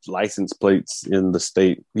native license plates in the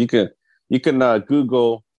state. You can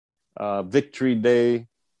Google Victory Day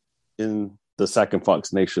in the Sac and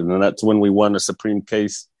Fox Nation, and that's when we won a Supreme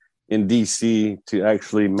case in D.C. to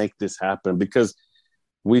actually make this happen, because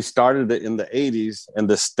we started it in the 80s, and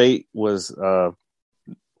the state was what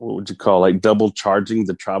would you call, like, double charging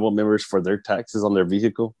the tribal members for their taxes on their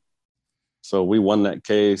vehicle. So we won that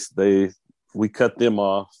case. We cut them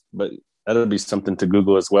off, but that'll be something to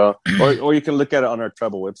Google as well. Or you can look at it on our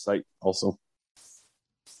tribal website also.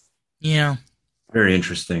 Yeah. Very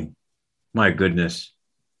interesting. My goodness.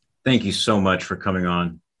 Thank you so much for coming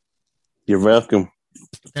on. You're welcome.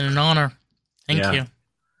 It's been an honor. Thank you.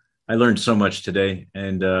 I learned so much today,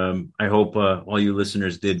 and I hope all you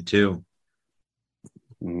listeners did too.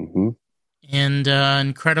 Mm-hmm. And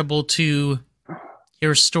incredible to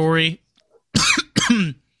hear a story.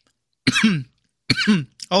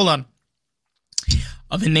 Hold on.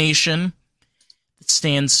 Of a nation that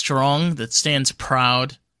stands strong, that stands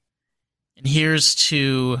proud, and here's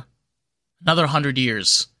to another 100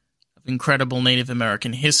 years of incredible Native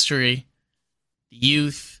American history, the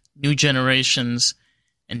youth, new generations,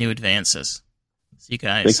 and new advances. See you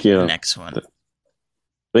guys in the next one.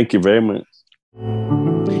 Thank you very much.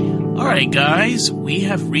 All right, guys, we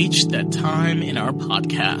have reached that time in our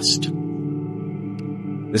podcast.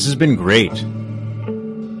 This has been great.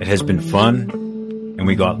 It has been fun, and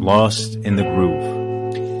we got lost in the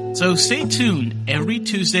groove. So stay tuned. Every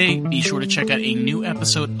Tuesday, be sure to check out a new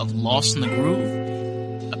episode of Lost in the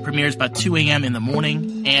Groove. It premieres about 2 a.m. in the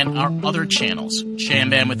morning, and our other channels, Sham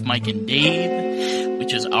Bam with Mike and Dave,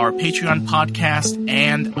 which is our Patreon podcast,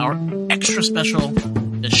 and our extra special,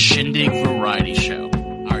 The Shindig Variety Show,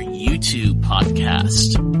 our YouTube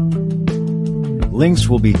podcast. Links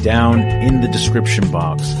will be down in the description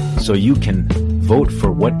box, so you can vote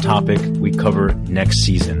for what topic we cover next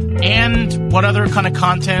season. And what other kind of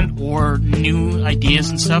content or new ideas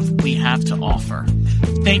and stuff we have to offer.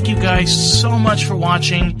 Thank you guys so much for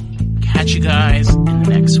watching. Catch you guys in the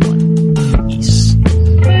next one.